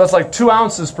 Yeah. So that's like 2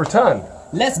 ounces per ton.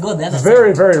 Let's go the other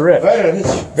Very, very rich. Very rich.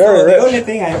 Very So the rich. only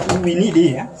thing we need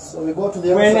here, So we go to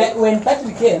the other side. when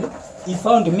Patrick came, he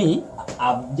found me.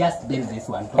 I've just built this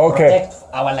one to Okay. protect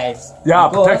our lives. Yeah,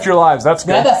 Because protect your lives. That's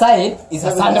The good. other side is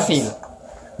a sand field.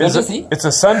 Is Don't you it, see? it's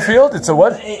a sun field? It's a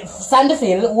what? Sand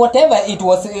field, whatever it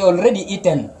was already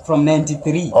eaten from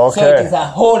 93. So Okay. it is a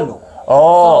hollow.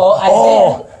 Oh, So I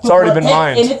said, it's already been protect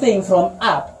mined. anything from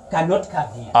up cannot come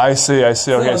here. I see. Okay,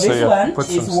 So so this you one put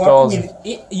is some what stalls.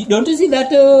 don't you see that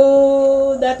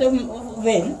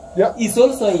vein? Yeah. It's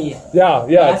also here. Yeah, But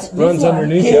it this runs one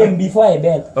underneath came you. before I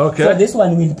built. Okay. So this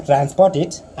one will transport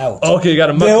it out. Okay, you got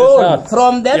to muck The this whole out.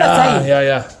 from the other side.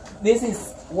 Yeah. This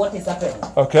is what is happening.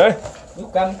 Okay. You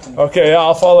come to me. Okay, yeah,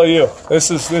 I'll follow you.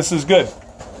 This is good.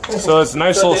 So it's a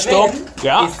nice So little the scope. vein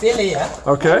Yeah. is still here.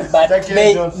 Okay. But Thank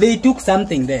you, John. they took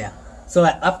something there. So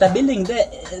after building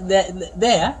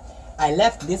there, I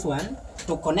left this one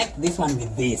to connect this one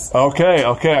with this. Okay,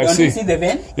 I Don't see. you see the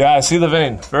vein? Yeah, I see the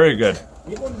vein. Very good.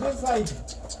 Even this side.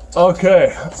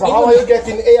 Okay. So how are you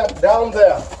getting air down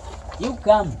there? You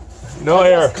come. No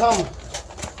air. Come.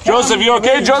 Joseph, you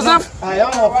okay, Joseph? I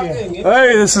am okay.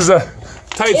 Hey, this is a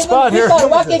tight spot here. People are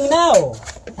working now.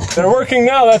 They're working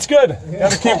now. That's good.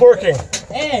 Got to keep working.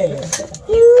 Hey.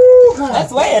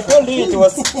 That's why I told you it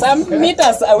was some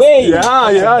meters away.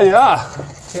 Yeah.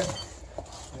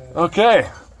 Okay.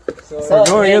 So we're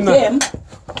going in there.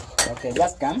 Okay,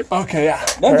 just come. Okay, yeah.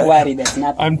 Don't worry, there's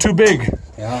nothing. I'm too big.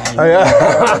 It's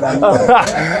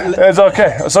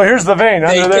okay. So here's the vein.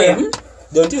 They under came. there.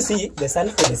 Don't you see the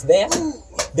sunfield is there?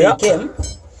 They came.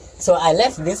 So I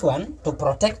left this one to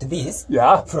protect this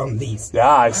from this. Yeah,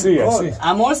 I see.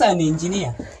 I'm also an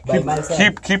engineer by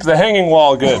myself. Keep the hanging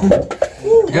wall good.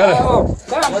 You got it.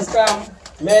 Come.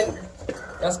 Man,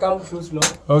 just come too slow.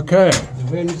 Okay.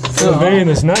 The vein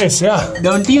is nice, yeah.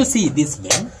 Don't you see this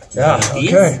vein? Yeah,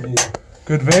 okay.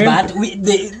 Good vein. But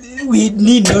we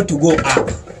need not to go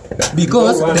up.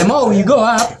 Because the more we go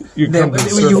up, you come to the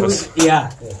surface.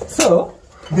 So,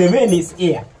 the vein is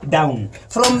here, down.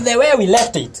 From the way we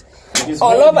left it,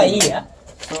 all over here.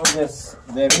 So yes,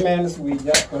 the remains we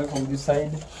just collect from this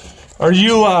side. Are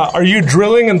you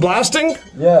drilling and blasting?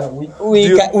 Yeah, we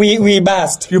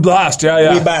blast. You blast,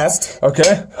 yeah. We blast.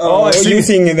 Okay. I see.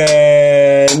 Using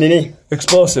the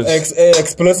explosives.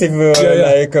 Explosive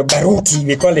like baruti.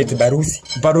 We call it baruti.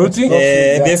 Baruti?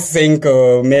 This thing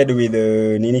made with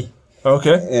nini.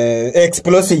 Okay.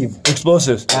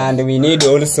 Explosives. And we need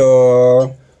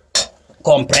also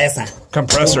compressor,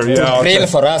 yeah. Okay. Drill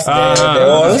for us the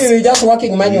holes. We're just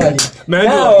working manually.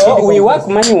 Now we work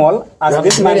manual as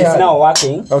this man is now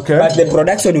working. Okay. But the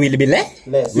production will be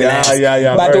less.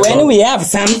 Yeah. But when we have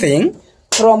something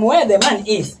from where the man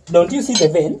is, don't you see the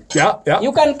vein? Yeah.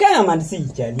 You can come and see.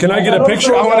 Charlie. Can I get a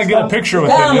picture? I want to get a picture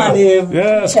with him.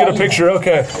 Yeah, let's get a picture.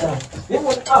 Okay.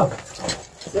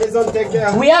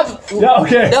 We have. Yeah.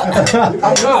 Okay.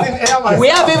 We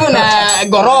have even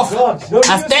Gorof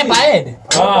a step ahead.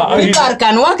 People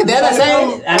can work the other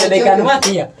side and they can work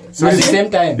here at the same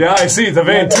time. Yeah, I see the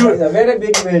vein too. It's a very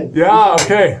big vein. Yeah.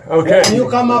 Okay. Can you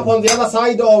come up on the other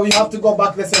side, or we have to go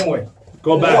back the same way?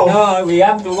 Go back. No, we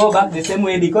have to go back the same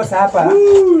way because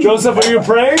Joseph, are you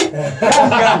praying?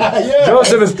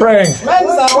 Joseph is praying. Why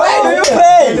do you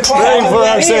pray? Praying for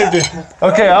our safety.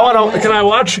 Okay, can I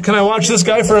watch this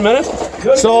guy for a minute?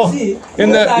 So in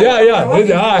the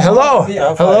hello,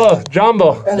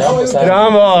 Jumbo,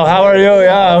 how are you?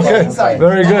 Yeah, okay,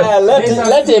 very good.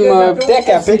 Let him take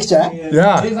a picture.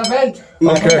 Yeah.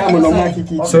 Okay.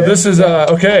 So this is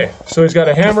okay. So he's got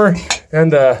a hammer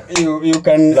and you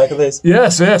can like this.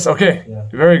 Yes. Okay.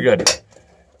 Very good.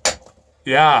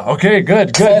 Yeah. Okay.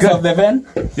 Good. Of the vein.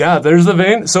 Yeah. There's the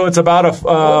vein. So it's about a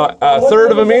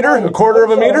third of a meter, a quarter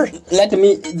of a meter. Let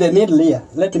me the needle here.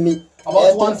 Let me.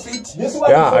 About 1 feet.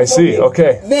 Yeah, I see.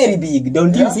 Okay. Very big,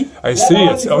 don't you see? I see.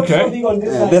 It's okay.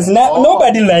 There's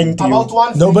nobody lying to you.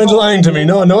 Nobody's lying to me.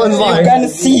 No one's lying. You can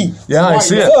see. Yeah, I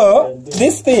see it. So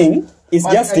this thing is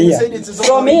just here.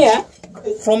 From here,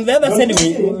 from the other side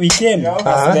we came.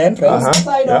 The entrance.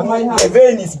 The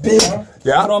vein is big.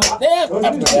 Yeah. From there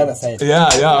up to the other side. Yeah.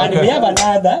 Okay. And we have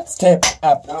another step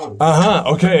up.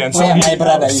 Okay. And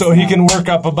so he can work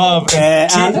up above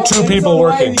and two people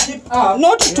working.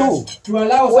 Not two.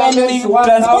 When we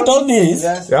transport all this,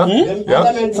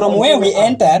 from where we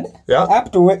entered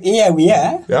up to here we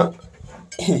are. Yeah.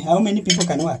 How many people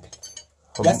can work?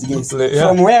 Just guess.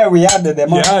 From where we are the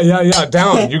more. Yeah.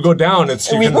 Down. You go down.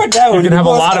 We go down. You can have a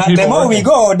lot of people. The more we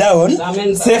go down,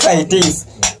 safer it is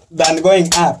than going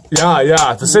up.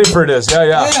 Yeah. The safer it is.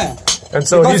 Yeah. And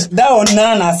so because down,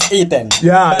 none has eaten.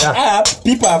 But up,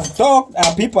 people have talked,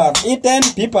 people have eaten,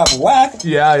 people have worked.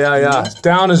 Yeah.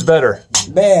 Down is better.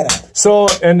 So,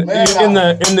 and in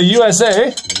the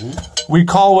USA, we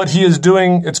call what he is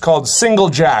doing. It's called single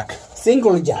jack.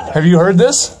 Single jack. Have you heard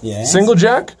this? Yes. Single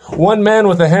jack. One man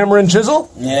with a hammer and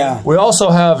chisel. Yeah. We also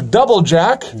have double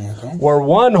jack, where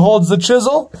one holds the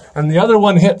chisel and the other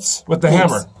one hits with the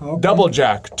hammer. Okay. Double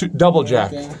jack. Double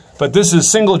jack. Okay. But this is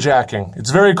single jacking.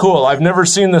 It's very cool. I've never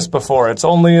seen this before. It's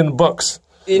only in books.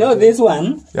 You know this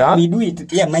one? Yeah. We do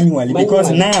it manually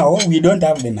because now we don't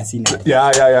have the machinery.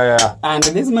 Yeah. And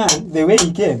this man, the way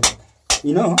he came,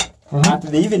 you know. At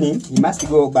the evening, he must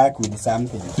go back with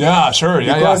something. Yeah, sure.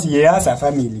 Because he has a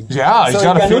family. Yeah, he's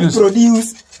got to feed his...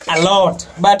 produce a lot.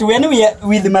 But when we are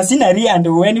with the machinery and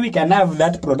when we can have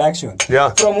that production,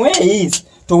 from where he is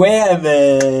to where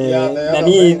the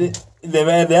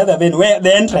other vein, where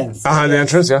the entrance. The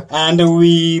entrance, yeah. And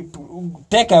we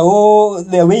take all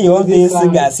this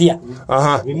gas here.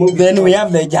 Then we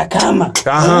have the jackhammer.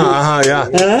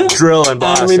 Drill and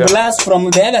blast. And we blast from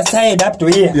the other side up to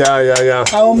here. Yeah.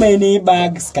 How many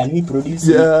bags can we produce?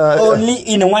 Only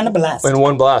in one blast. In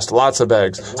one blast, lots of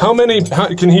bags. How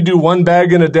can he do one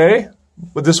bag in a day?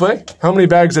 With this way? How many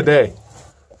bags a day?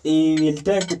 he will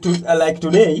take like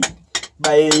today,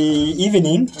 by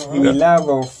evening, we will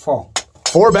have 4.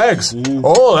 4 bags.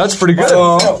 Oh, that's pretty good.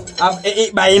 So,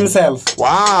 by himself.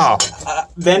 Wow.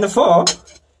 Then 4,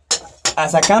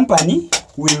 as a company,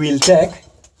 we will take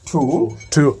 2.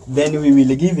 Then we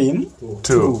will give him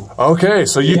 2. Okay,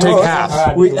 so you take half.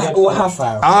 Half.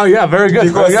 Oh, yeah, very good.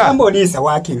 Because somebody is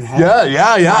working hard.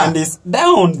 Yeah. And it's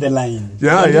down the line.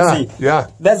 Yeah.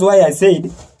 That's why I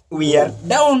said we are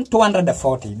down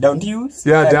 240. Don't you?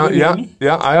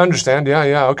 Yeah, I understand.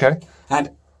 Yeah, okay.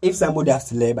 And if somebody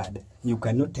has labored, you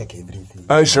cannot take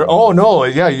everything. Sure. Oh, no.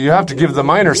 Yeah, you have to give the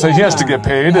miner, so he has to get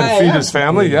paid and feed his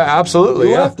family. Yeah, absolutely.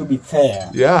 You have to be fair.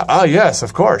 Yeah. Yes,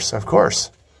 of course.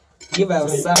 Give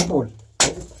us a sample.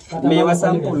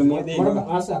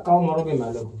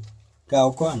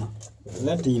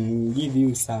 Let him give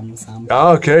you some sample.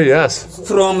 Okay, yes.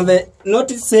 From the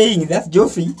not saying that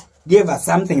Geoffrey gave us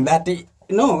something that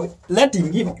no, let him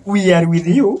give. We are with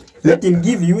you. Let him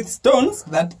give you stones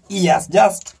that he has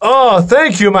just. Oh,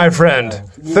 thank you, my friend.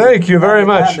 Thank you very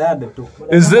much.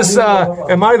 Is this,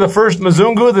 am I the first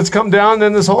Mzungu that's come down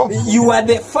in this hole? You are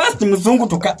the first Mzungu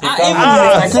to come.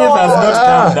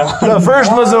 The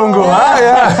first Mzungu.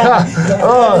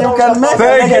 You can make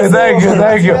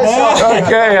thank you.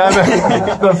 Okay, I'm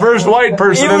the first white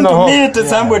person in the hole. Even to meet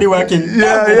somebody working.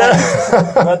 Yeah.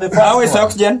 How is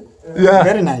oxygen? Yeah.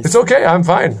 Very nice. It's okay, I'm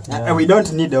fine. We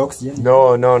don't need oxygen.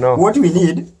 No. What we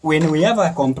need, when we have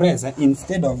a compressor,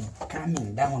 instead of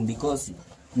coming down, because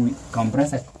we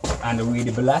compress it and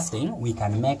with blasting, we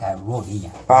can make a road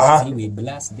here. See, we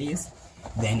blast this,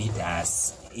 then it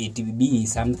will be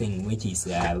something which is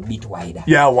a bit wider.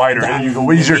 Yeah, wider. And you go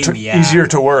easier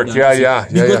to work. Yeah.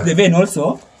 Because the vein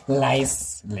also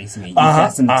lies me. It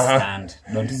doesn't stand.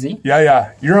 Don't you see?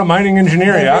 Yeah. You're a mining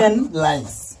engineer, the vein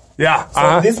lies. Yeah.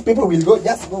 So these people will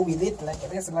just go with it like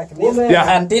this,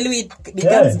 until it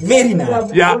becomes very narrow.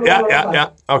 Yeah.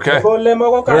 Okay.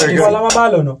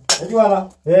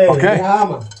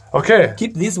 Okay.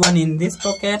 Keep this one in this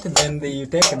pocket, then you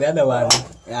take the other one.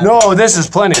 No, this is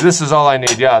plenty. This is all I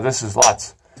need. Yeah, this is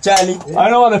lots. Charlie, I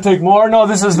don't want to take more. No,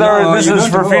 this is this is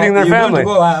for feeding their family.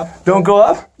 Don't go up. Don't go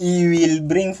up? He will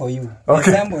bring for you. Okay.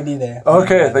 There's somebody there.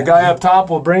 Okay, the guy up top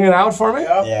will bring it out for me?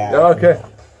 Yeah. Okay.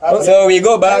 So we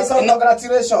go back. So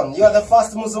congratulations, you are the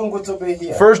first Mzungu to be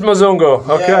here. First Mzungu.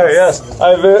 Okay, yes.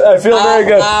 I feel very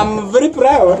good. I'm very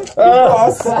proud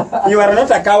because you are not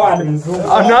a coward Mzungu.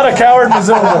 I'm not a coward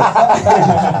Mzungu.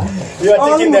 You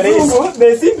are taking the risk.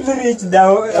 They simply reach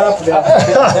down up there.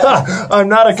 I'm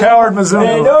not a coward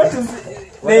Mzungu.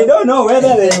 They don't know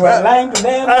whether they were lying to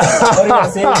them or you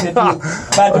are saying the truth.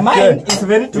 But mine is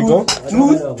very true.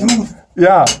 Truth.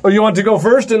 Yeah. Oh, you want to go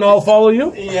first and I'll follow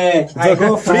you? Yeah. I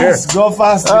go first. Go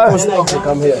fast because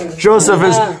come here. Joseph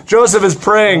is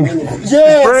praying.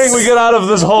 Yes. Praying we get out of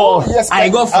this hole. Yes. I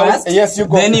go first. Yes, you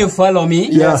go. Then you follow me.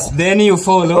 Yes. Then you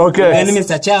follow. Okay. Then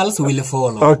Mr. Charles will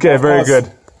follow. Okay, very good.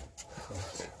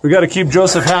 We got to keep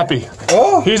Joseph happy.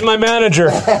 Oh. He's my manager.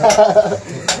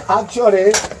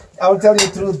 Actually, I'll tell you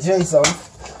the truth, Jason.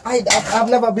 I've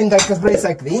never been like a place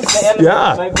like this.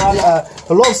 Yeah.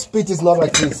 A lot of speed is not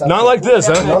like this. Not like this,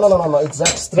 huh? No. It's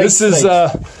like straight.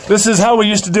 This is how we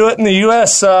used to do it in the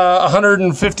U.S.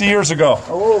 150 years ago.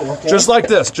 Oh, okay. Just like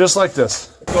this. Go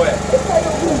ahead.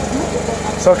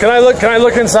 So can I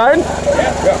look inside?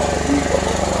 Yeah.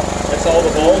 That's all the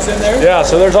balls in there? Yeah.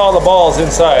 So there's all the balls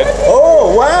inside.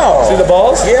 Oh wow! See the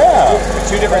balls? Yeah.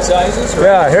 2 different sizes? Or?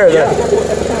 Yeah. Here. There.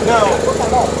 No.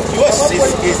 US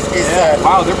is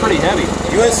wow, they're pretty heavy.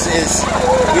 US is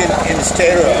in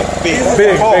stereo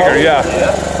Bigger, yeah.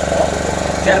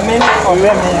 There are many of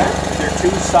them here. There are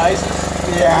 2 sizes?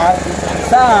 Yeah.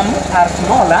 Some are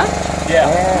smaller. Yeah.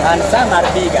 And some are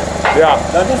bigger. Yeah.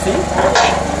 Don't you see?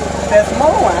 The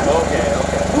small one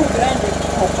do grind it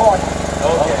to pot.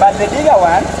 But the bigger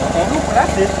one, they do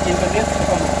crush it into this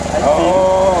corner.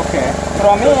 Oh, okay.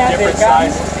 From here they different come.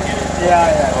 sizes to get it.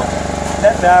 Yeah.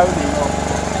 That's how they go.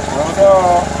 So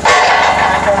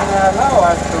I can allow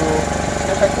us to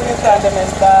the security and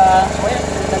Mr.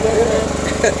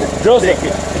 Joseph.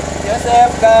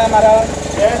 Joseph, come around.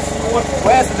 Yes.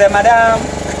 Where's the madam?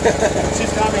 She's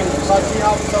coming, but she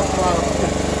has some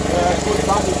good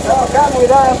money. So come with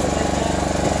us.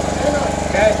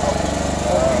 Okay.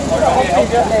 All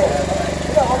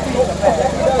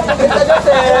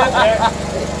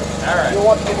right. You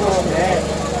want to do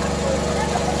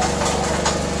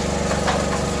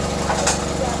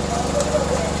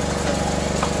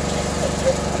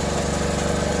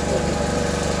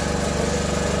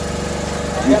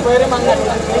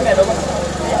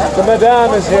The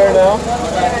madame is here now.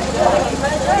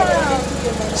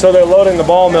 So they're loading the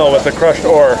ball mill with the crushed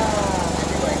ore. Put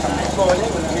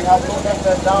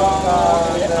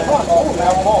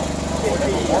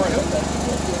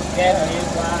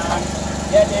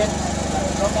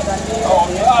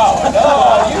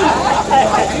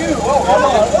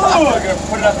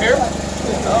it up here.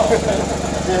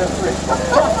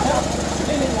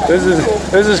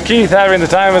 This is Keith having the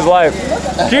time of his life.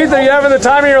 Keith, are you having the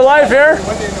time of your life here?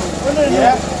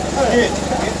 Yeah.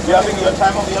 You having the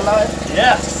time of your life?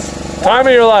 Yes. Time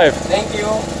of your life. Thank you.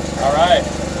 All right.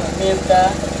 Mr.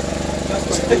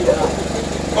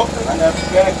 And I'm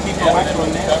gonna keep the mic on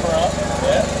there. Camera up.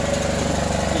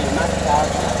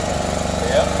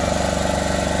 Yeah.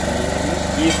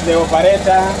 He's the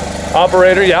operator.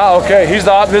 Operator, yeah, okay. He's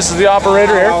the this is the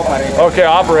operator here. Operator. Okay,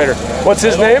 operator. What's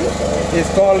his name? It's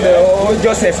called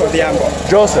Joseph Odhiambo.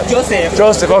 Joseph. Joseph.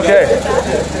 Joseph. Okay.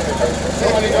 So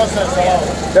many Josephs around.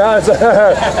 Yeah. It's,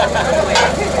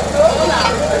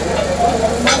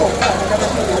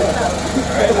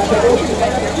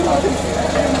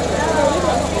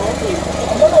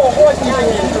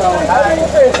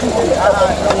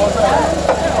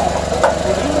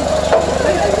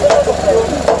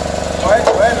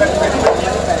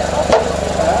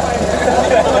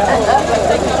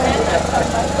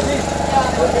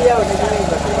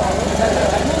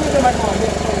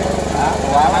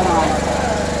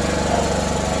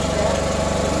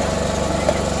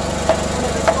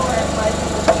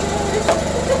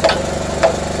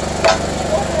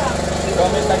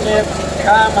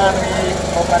 Come and we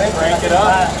operate. Crank it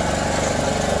up.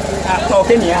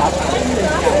 Talking here.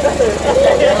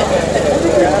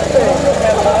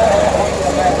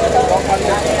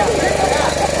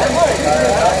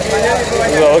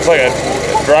 so it looks like a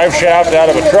drive shaft out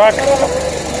of a truck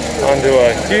onto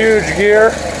a huge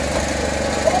gear.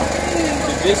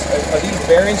 Are these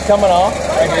bearings coming off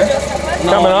right here?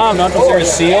 Coming off. Is there a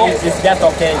seal? It's just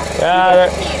okay. Yeah.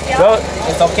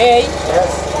 It's okay.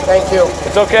 Thank you.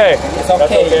 It's okay. It's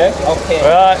okay. Okay.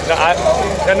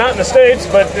 Not in the States,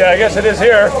 but I guess it is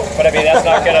here. But I mean, that's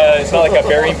not gonna. It's not like a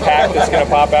bearing pack that's gonna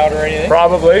pop out or anything.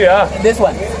 Probably, yeah. This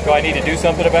one. Do I need to do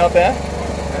something about that?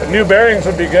 New bearings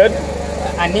would be good.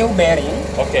 A new bearing.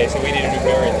 Okay, so we need a new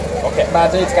bearing. Okay.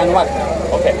 But it can work now.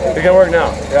 Okay. It can work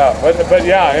now. Yeah, but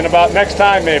yeah, in about next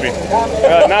time maybe.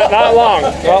 Not long.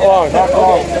 Not long. Not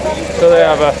long. So they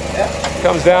have a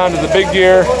comes down to the big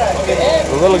gear,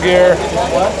 the little gear,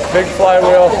 big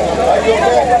flywheel.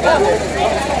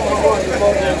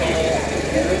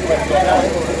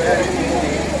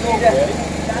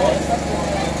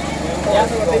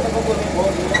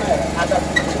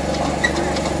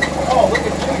 Oh, look at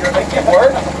you! You're making it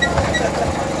work.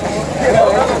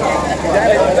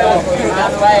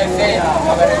 That's why I say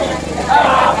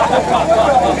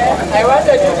I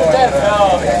wanted you to test.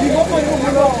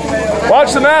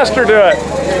 Watch the master do it.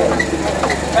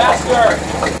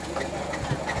 Faster.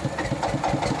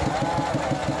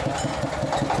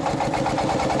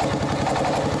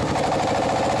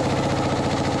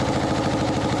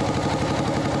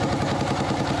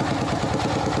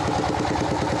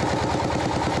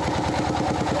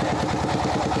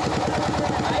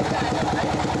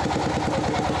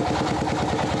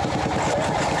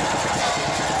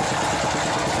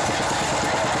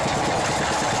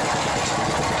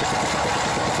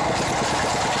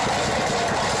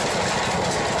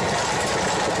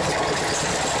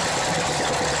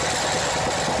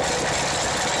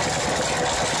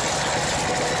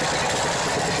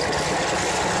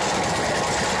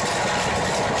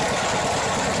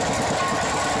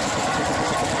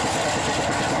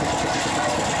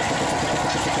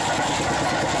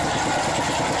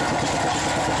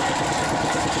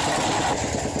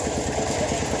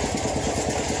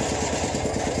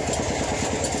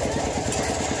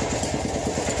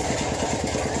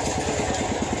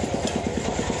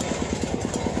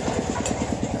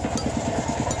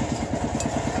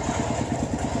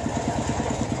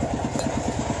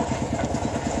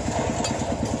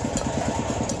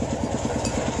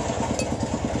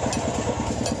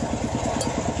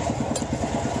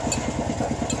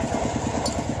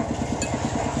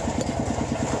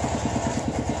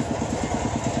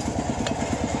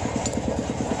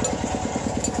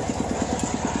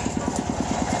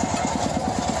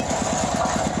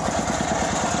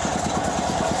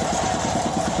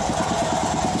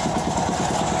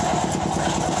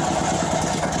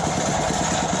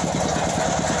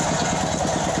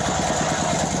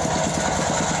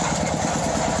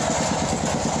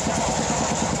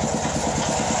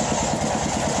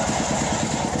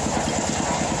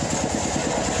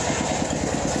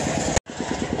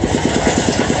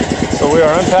 So we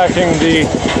are unpacking the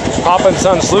Hop and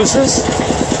Son sluices.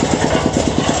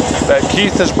 that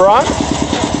Keith has brought.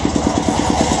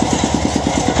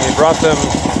 He brought them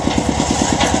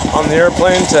on the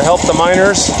airplane to help the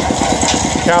miners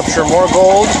capture more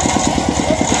gold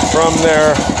from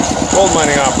their gold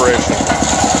mining operation.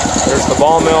 There's the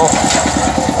ball mill.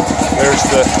 There's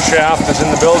the shaft that's in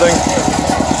the building.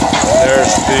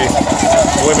 There's the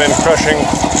women crushing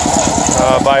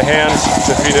by hand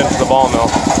to feed into the ball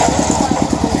mill.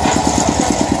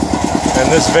 And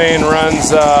this vein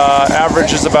runs,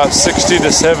 averages about 60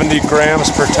 to 70 grams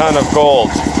per ton of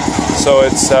gold. So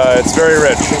it's very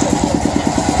rich.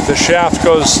 The shaft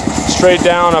goes straight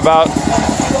down about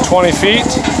 20 feet,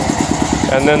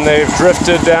 and then they've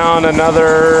drifted down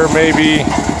another maybe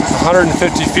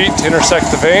 150 feet to intersect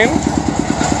the vein.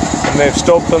 And they've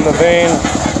stoped on the vein.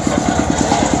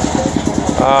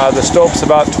 The stope's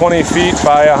about 20 feet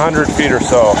by 100 feet or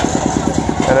so.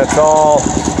 And it's all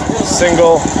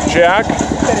single jack.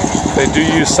 They do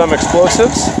use some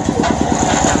explosives.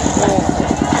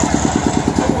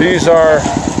 These are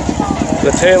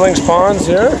the tailings ponds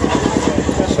here.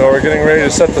 So we're getting ready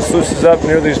to set the sluices up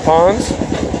near these ponds.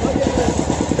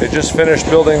 They just finished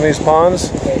building these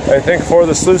ponds, I think, for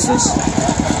the sluices.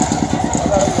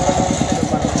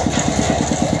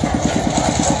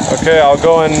 Okay, I'll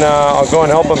go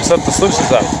and help them set the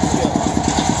sluices up.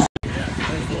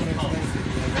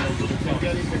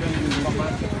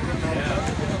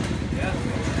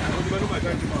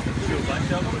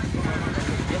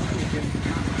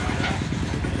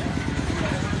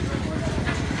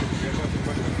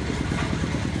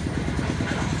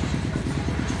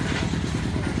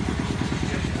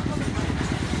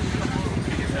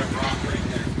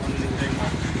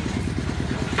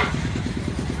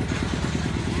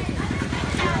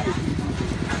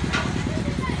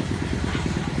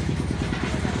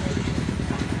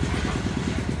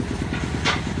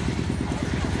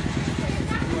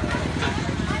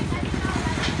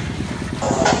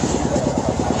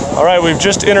 All right, we've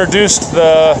just introduced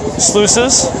the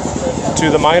sluices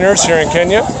to the miners here in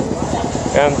Kenya,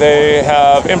 and they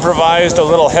have improvised a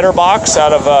little header box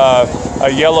out of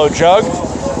a yellow jug,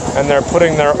 and they're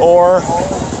putting their ore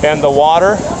and the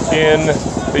water in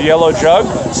the yellow jug,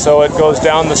 so it goes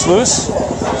down the sluice.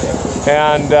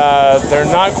 And they're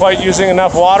not quite using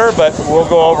enough water, but we'll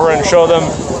go over and show them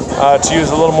to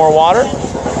use a little more water.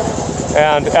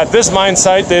 And at this mine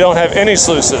site, they don't have any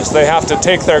sluices. They have to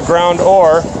take their ground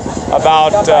ore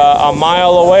about a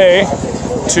mile away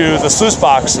to the sluice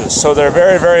boxes. So they're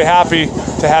very, very happy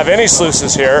to have any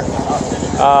sluices here.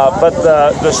 But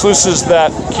the sluices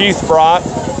that Keith brought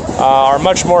are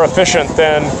much more efficient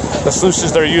than the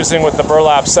sluices they're using with the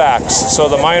burlap sacks. So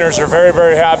the miners are very,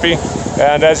 very happy.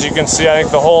 And as you can see, I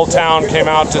think the whole town came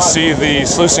out to see the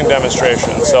sluicing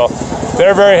demonstration. So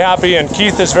they're very happy, and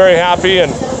Keith is very happy,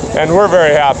 and we're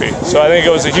very happy. So I think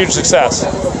it was a huge success.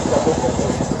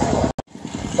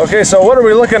 Okay, so what are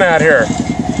we looking at here?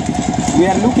 We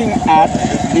are looking at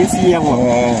this here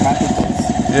particles.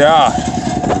 Yeah.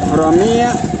 From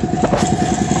here.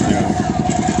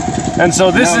 And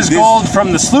so this is gold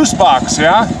from the sluice box,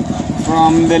 yeah?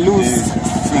 From the loose.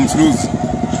 From sluice.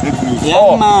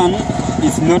 Young man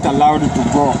is not allowed to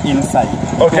go inside.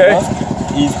 Okay.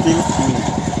 He's still swimming.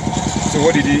 So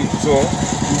what did he? So.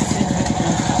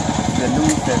 The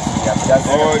loose that we have just.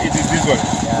 Oh, it is this one.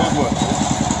 Yeah. Those one.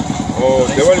 Oh,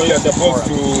 the one you are supposed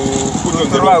to put on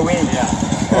the road. Yeah.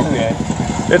 Okay.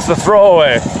 It's the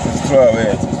throwaway. It's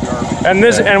throwaway. And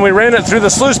this, and we ran it through the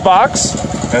sluice box.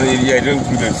 And yeah, I went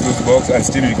through the sluice box, and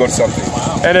still we got something.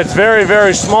 And it's very,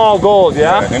 very small gold,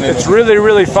 yeah? It's really,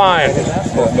 really fine.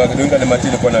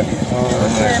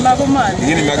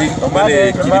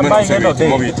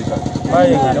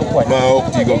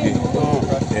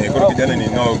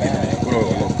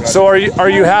 So are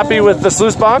you happy with the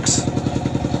sluice box?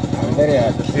 I'm very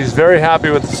happy. He's very happy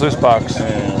with the sluice box.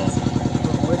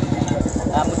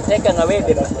 I'm taking away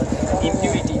the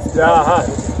impurities. Uh-huh.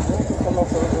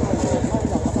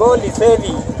 Gold is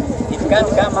heavy. It can't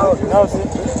come out. No, see?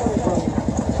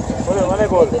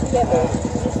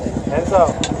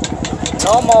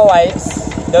 No more wipes.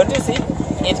 Don't you see?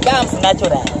 It comes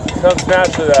naturally. Comes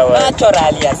naturally that way.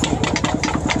 Naturally, yes.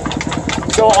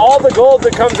 So all the gold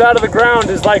that comes out of the ground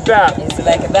is like that? It's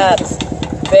like that.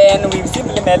 Then we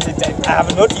simply melt it. I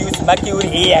have not used mercury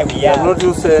here. We have not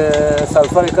used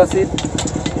sulfuric acid?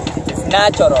 It's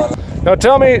natural. Now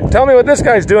tell me what this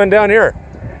guy's doing down here.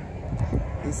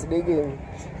 He's digging.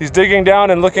 He's digging down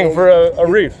and looking for a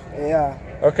reef? Yeah.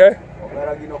 Okay.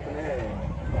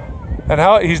 And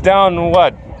how, he's down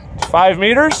what, 5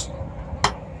 meters?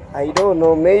 I don't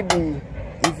know, maybe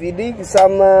if you dig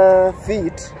some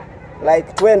feet,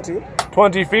 like 20,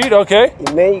 20 feet, okay.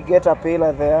 He may get a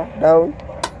pillar there, down.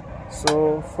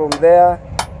 So from there,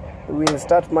 we'll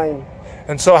start mining.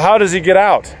 And so how does he get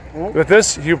out? With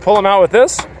this? You pull him out with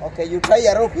this? Okay, you tie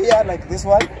a rope here like this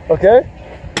one. Okay.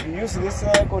 You use this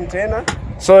container.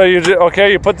 So you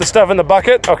you put the stuff in the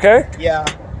bucket, okay? Yeah.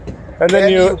 And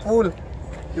then you pull.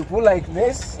 You pull like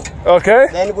this. Okay.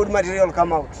 Then good material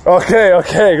come out. Okay,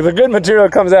 okay. The good material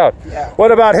comes out. Yeah.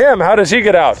 What about him? How does he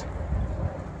get out?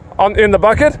 In the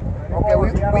bucket? Okay,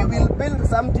 we will build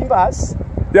some timbers.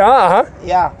 Yeah,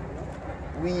 Yeah.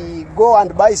 We go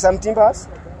and buy some timbers.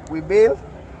 We build.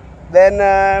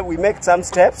 Then we make some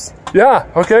steps. Yeah,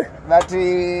 okay. That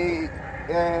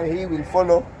he will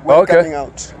follow when coming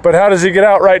out. But how does he get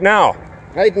out right now?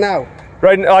 Right now.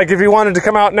 Right, like if he wanted to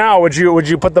come out now, would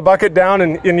you put the bucket down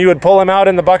and you would pull him out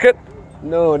in the bucket?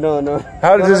 No.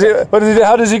 How does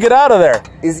he get out of there?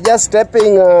 He's just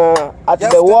stepping at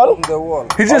the wall. On the wall.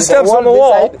 He just steps on the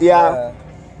wall. Side, yeah.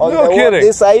 On no the kidding. Wall,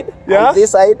 this side. Yeah. And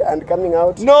this side and coming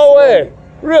out. No way.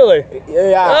 Really?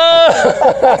 Yeah.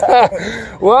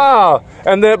 Wow.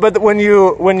 And but when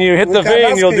you hit the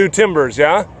vein, you'll do timbers,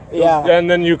 yeah? Yeah. And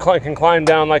then you can climb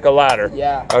down like a ladder.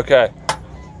 Yeah. Okay.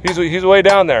 He's way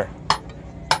down there.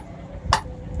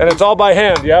 And it's all by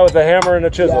hand, yeah, with a hammer and a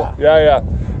chisel. Yeah.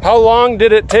 How long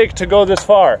did it take to go this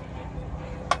far?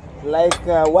 Like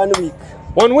 1 week.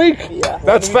 1 week? Yeah.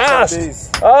 That's fast.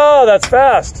 Oh, that's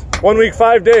fast. 1 week,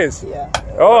 5 days. Yeah.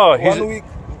 Oh, 1 week,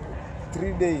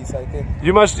 3 days, I think.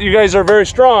 You guys are very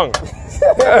strong.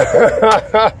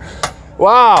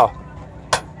 Wow.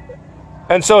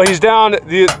 And so he's down,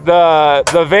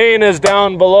 the vein is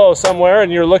down below somewhere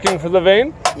and you're looking for the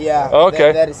vein? Yeah.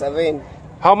 Okay. There is a vein.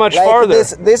 How much like farther?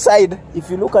 This side,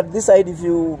 if you look at this side, if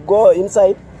you go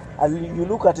inside and you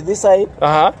look at this side,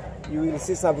 you will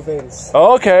see some veins.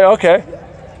 Okay.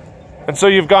 Yeah. And so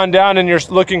you've gone down and you're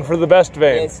looking for the best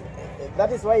vein. Yes.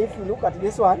 That is why if you look at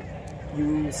this one,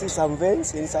 you see some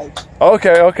veins inside.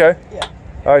 Okay. Yeah.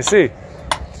 I see.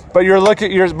 But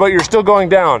you're still going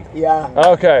down. Yeah.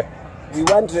 Okay. We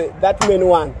want that main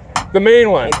one. The main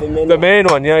one. The main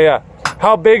one. Yeah.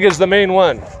 How big is the main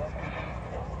one?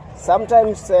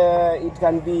 Sometimes it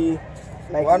can be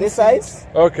like this size.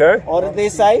 Okay. Or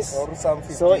this size. Or some.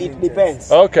 So it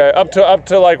depends. Okay. Up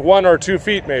to like 1 or 2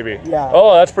 feet maybe. Yeah.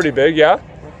 Oh, that's pretty big. Yeah.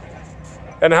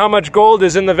 And how much gold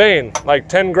is in the vein? Like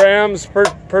 10 grams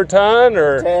per ton,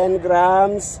 or 10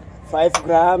 grams, 5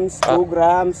 grams, 2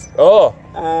 grams. Oh.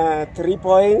 3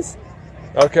 points.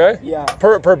 Okay. Yeah.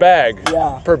 Per bag.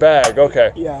 Yeah. Per bag.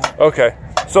 Okay. Yeah. Okay.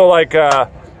 So like a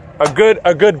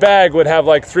good bag would have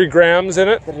like 3 grams in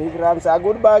it. 3 grams. A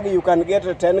good bag you can get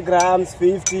 10 grams,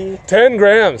 50. 10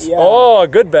 grams. Yeah. Oh, a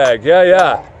good bag.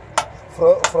 Yeah.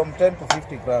 From 10 to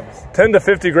 50 grams. 10 to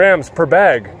 50 grams per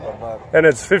bag. And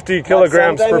it's 50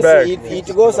 kilograms per bag.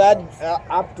 It goes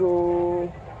up to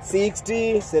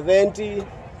 60, 70.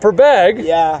 Per bag?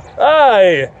 Yeah.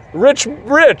 Aye. Rich.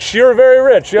 You're very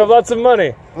rich. You have lots of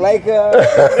money. Like, there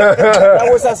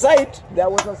was a site, the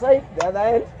other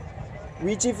end,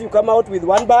 which if you come out with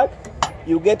 1 bag,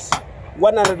 you get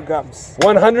 100 grams.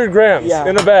 100 grams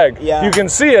in a bag. Yeah. You can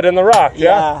see it in the rock,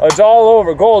 yeah? Yeah. It's all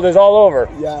over. Gold is all over.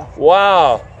 Yeah.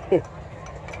 Wow.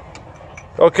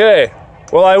 Okay.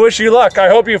 Well, I wish you luck. I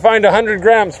hope you find 100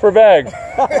 grams per bag.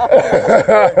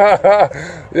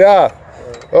 Yeah.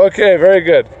 Okay, very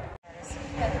good.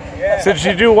 So did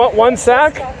you do one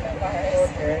sack?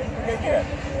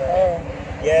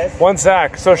 Yes. 1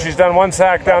 sack. So she's done 1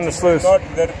 sack down the sluice. Not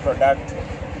very productive.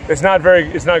 It's not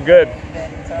good. It's not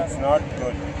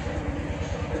good.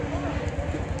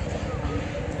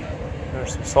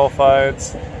 There's some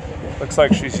sulfides. Looks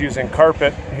like she's using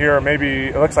carpet here, maybe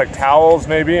it looks like towels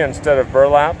maybe instead of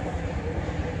burlap.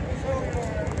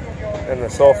 And the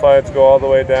sulfides go all the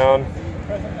way down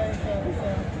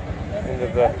into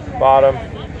the bottom.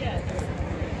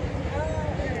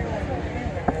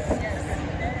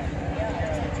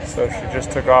 So she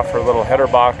just took off her little header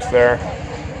box there,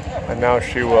 and now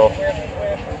she will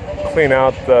clean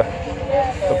out the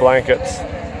blankets.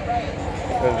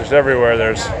 And just everywhere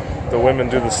the women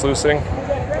do the sluicing,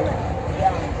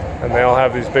 and they all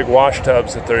have these big wash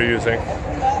tubs that they're using.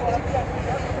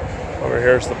 Over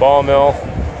here's the ball mill.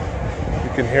 You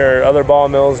can hear other ball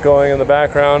mills going in the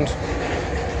background.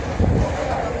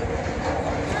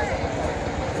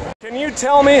 Can you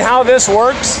tell me how this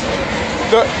works?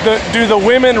 Do the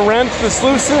women rent the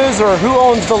sluices, or who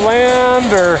owns the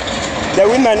land, or? The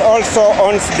women also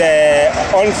owns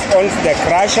the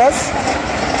crushers,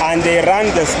 and they run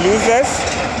the sluices.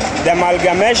 The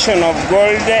amalgamation of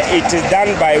gold, it is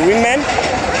done by women,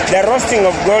 the roasting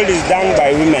of gold is done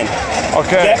by women.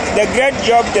 Okay. The great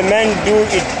job the men do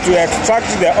is to extract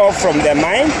the ore from the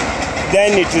mine.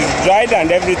 Then it is dried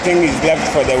and everything is left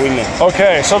for the women.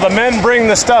 Okay, so the men bring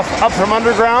the stuff up from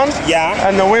underground? Yeah.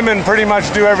 And the women pretty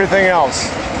much do everything else?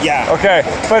 Yeah. Okay,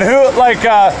 but who, like,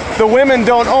 the women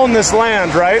don't own this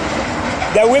land, right?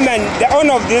 The women, the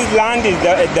owner of this land is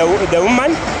the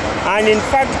woman. And in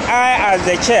fact, I, as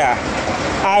the chair,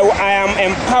 I am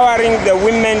empowering the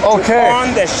women to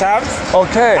own the shafts.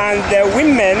 Okay. And the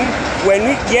women, when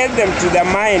we get them to the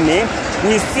mining,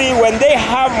 we see when they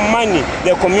have money,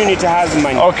 the community has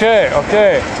money. Okay,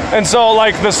 okay. And so,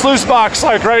 like, the sluice box,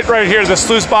 like right here, the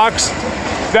sluice box,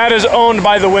 that is owned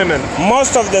by the women.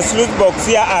 Most of the sluice box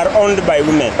here are owned by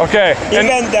women. Okay.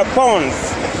 Even the ponds,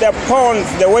 the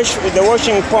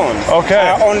washing ponds,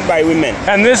 are owned by women.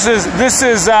 And this is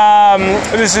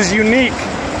unique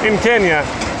in Kenya.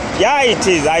 Yeah, it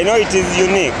is. I know it is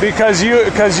unique. Because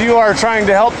you are trying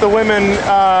to help the women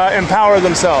empower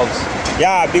themselves.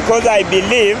 Yeah, because I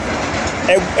believe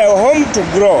a home to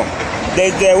grow,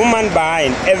 there's a woman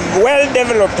behind. A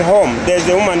well-developed home, there's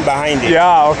a woman behind it.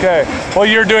 Yeah, okay. Well,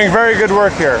 you're doing very good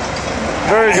work here.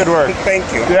 Very good work. Thank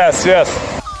you. Yes, yes.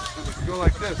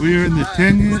 We are in the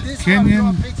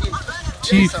Kenyan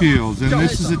tea fields, and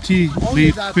this is a tea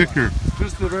leaf picker.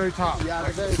 Just the very top.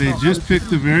 They just pick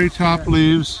the very top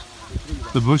leaves.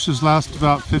 The bushes last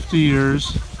about 50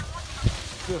 years.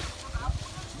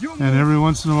 And every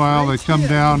once in a while they come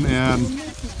down and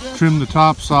trim the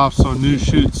tops off so new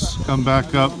shoots come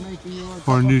back up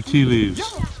for new tea leaves.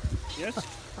 Yes.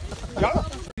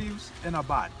 Leaves in a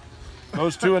bud.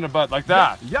 Those two in a bud, like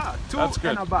that? Yeah, two That's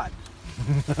good. in a bud.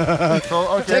 So,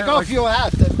 okay, take off your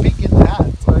hat and pick in the hat.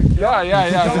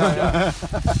 Yeah.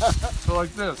 So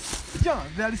like this. Yeah,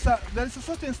 there is a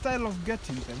certain style of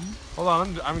getting them. Hold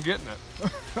on, I'm getting it.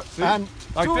 See? And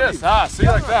like this. Leaves. See,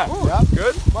 like that. Good.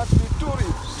 Good? Must be 2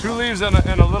 leaves. 2 leaves and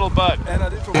a little bud. And a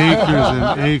little Acres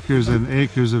and acres and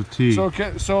acres of tea. So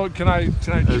can I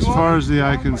as far as the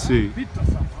eye can see.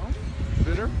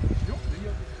 Bitter?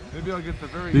 Maybe I'll get the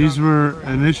very These were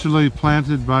initially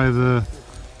planted by the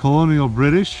colonial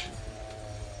British,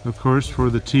 of course, for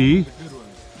the tea.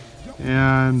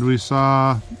 And we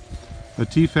saw a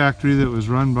tea factory that was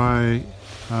run by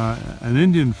an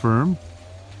Indian firm.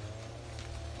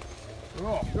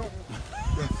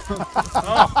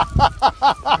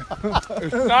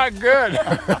 It's not good.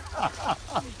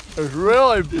 It's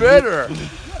really bitter.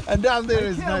 And down there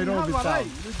is Nairobi town.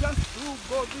 You just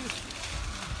go this.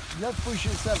 Just push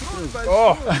yourself through.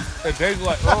 Oh, it tastes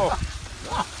like,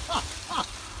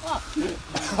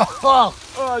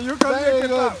 Oh, you can Very make it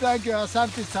good, up. thank you.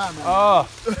 Asante sana. Oh.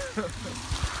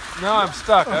 Now I'm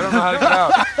stuck. I don't know how to get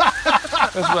out.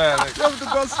 This way, I think. You have to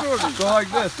go slowly. Go like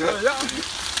this. Yeah.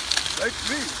 Like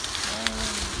this.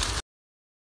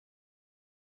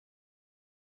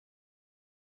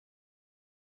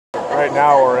 Right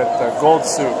now we're at the Gold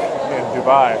Souk in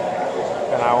Dubai,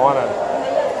 and I want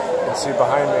to see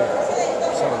behind me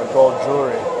some of the gold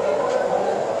jewelry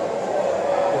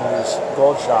in these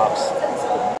gold shops.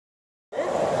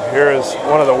 Here is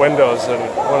one of the windows in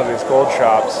one of these gold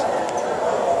shops.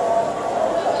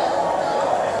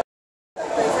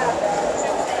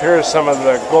 Here is some of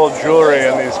the gold jewelry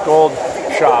in these gold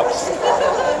shops.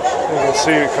 You can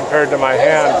see compared to my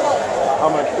hand how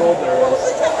much gold there is.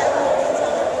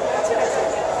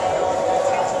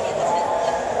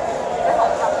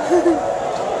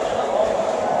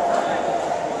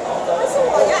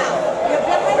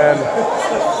 And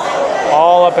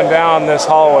all up and down this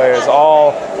hallway is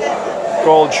all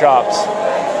gold shops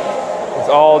with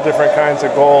all different kinds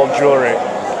of gold jewelry.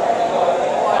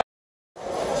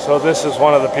 So this is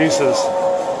one of the pieces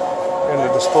in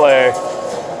the display,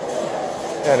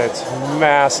 and it's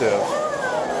massive.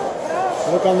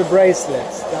 Look on the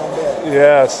bracelets down there.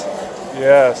 Yes,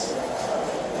 yes.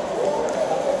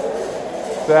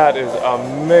 That is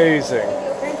amazing.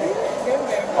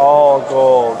 All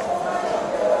gold.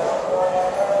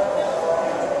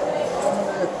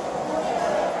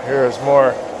 Here's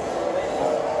more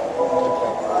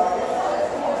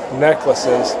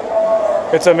necklaces.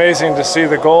 It's amazing to see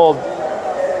the gold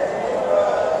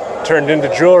turned into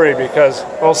jewelry, because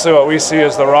mostly what we see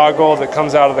is the raw gold that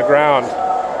comes out of the ground.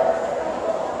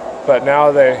 But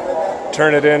now they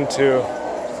turn it into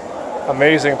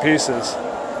amazing pieces.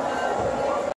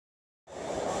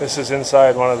 This is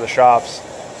inside one of the shops,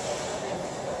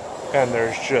 and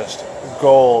there's just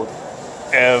gold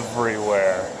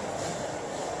everywhere.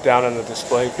 Down in the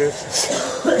display cases.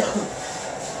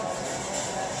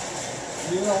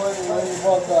 Do you know when you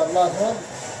bought that last one?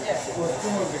 Yeah. It was 2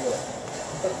 months ago.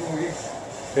 2 weeks.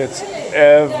 It's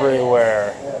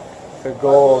everywhere. The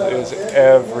gold is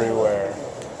everywhere.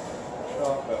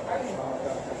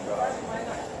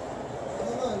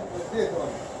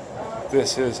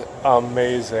 This is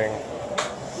amazing.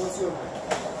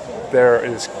 There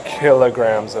is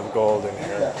kilograms of gold in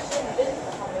here.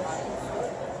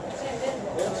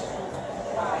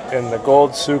 In the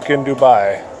gold souk in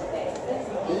Dubai.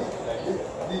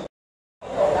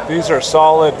 These are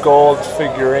solid gold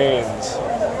figurines.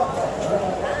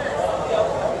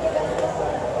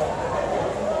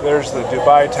 There's the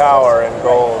Dubai Tower in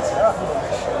gold.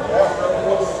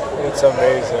 It's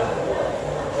amazing.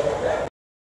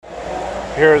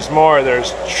 Here's more.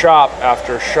 There's shop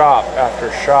after shop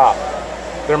after shop.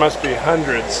 There must be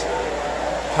hundreds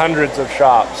of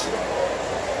shops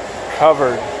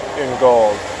covered in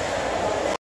gold.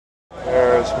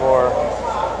 There's more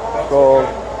gold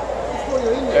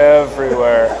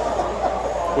everywhere.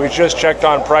 We just checked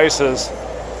on prices,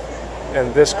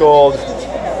 and this gold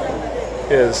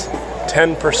is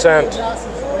 10%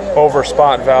 over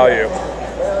spot value.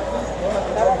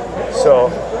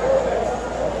 So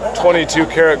 22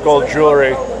 karat gold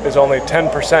jewelry is only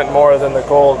 10% more than the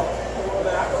gold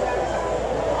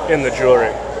in the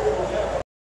jewelry.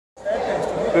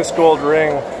 This gold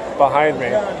ring behind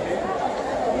me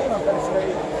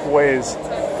weighs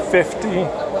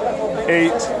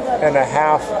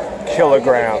 58.5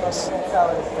 kilograms.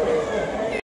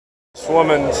 This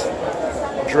woman's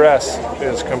dress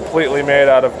is completely made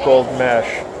out of gold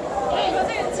mesh.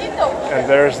 And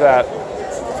there's that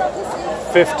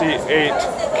 58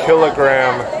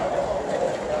 kilogram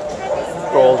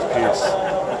gold piece.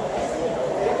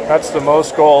 That's the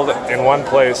most gold in one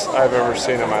place I've ever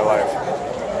seen in my life.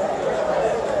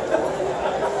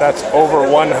 That's over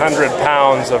 100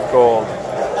 pounds of gold.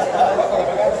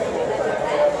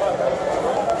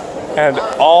 And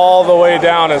all the way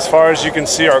down, as far as you can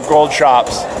see, are gold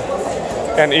shops.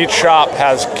 And each shop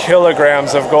has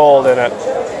kilograms of gold in it.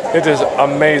 It is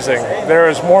amazing. There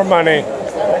is more money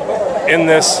in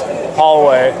this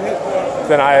hallway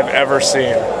than I have ever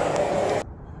seen.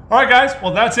 All right, guys,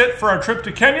 well, that's it for our trip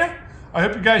to Kenya. I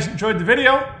hope you guys enjoyed the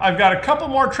video. I've got a couple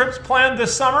more trips planned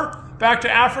this summer back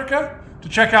to Africa to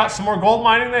check out some more gold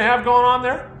mining they have going on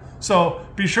there. So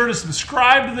be sure to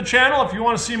subscribe to the channel if you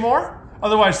want to see more.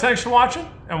 Otherwise, thanks for watching,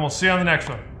 and we'll see you on the next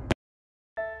one.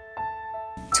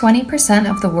 20%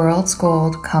 of the world's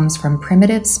gold comes from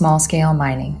primitive small-scale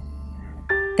mining.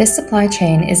 This supply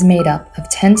chain is made up of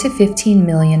 10 to 15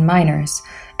 million miners,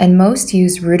 and most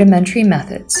use rudimentary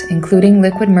methods, including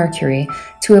liquid mercury,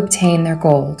 to obtain their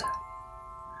gold.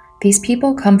 These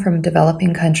people come from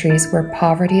developing countries where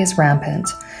poverty is rampant,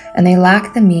 and they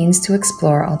lack the means to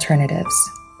explore alternatives.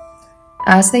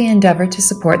 As they endeavor to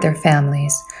support their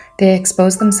families, they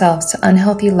expose themselves to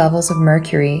unhealthy levels of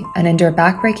mercury and endure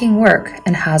backbreaking work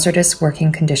and hazardous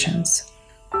working conditions.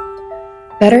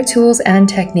 Better tools and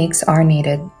techniques are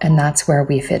needed, and that's where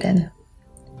we fit in.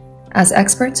 As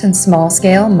experts in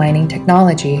small-scale mining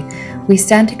technology, we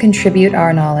stand to contribute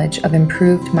our knowledge of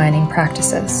improved mining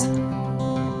practices.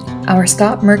 Our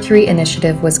Stop Mercury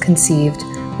initiative was conceived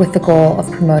with the goal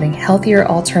of promoting healthier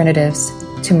alternatives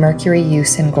to mercury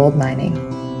use in gold mining.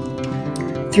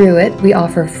 Through it, we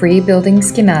offer free building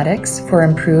schematics for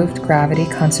improved gravity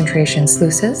concentration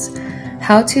sluices,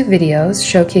 how-to videos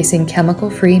showcasing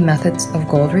chemical-free methods of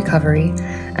gold recovery,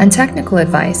 and technical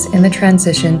advice in the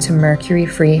transition to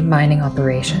mercury-free mining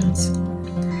operations.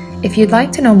 If you'd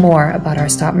like to know more about our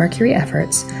Stop Mercury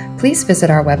efforts, please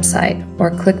visit our website or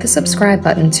click the subscribe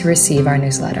button to receive our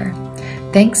newsletter.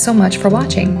 Thanks so much for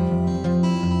watching.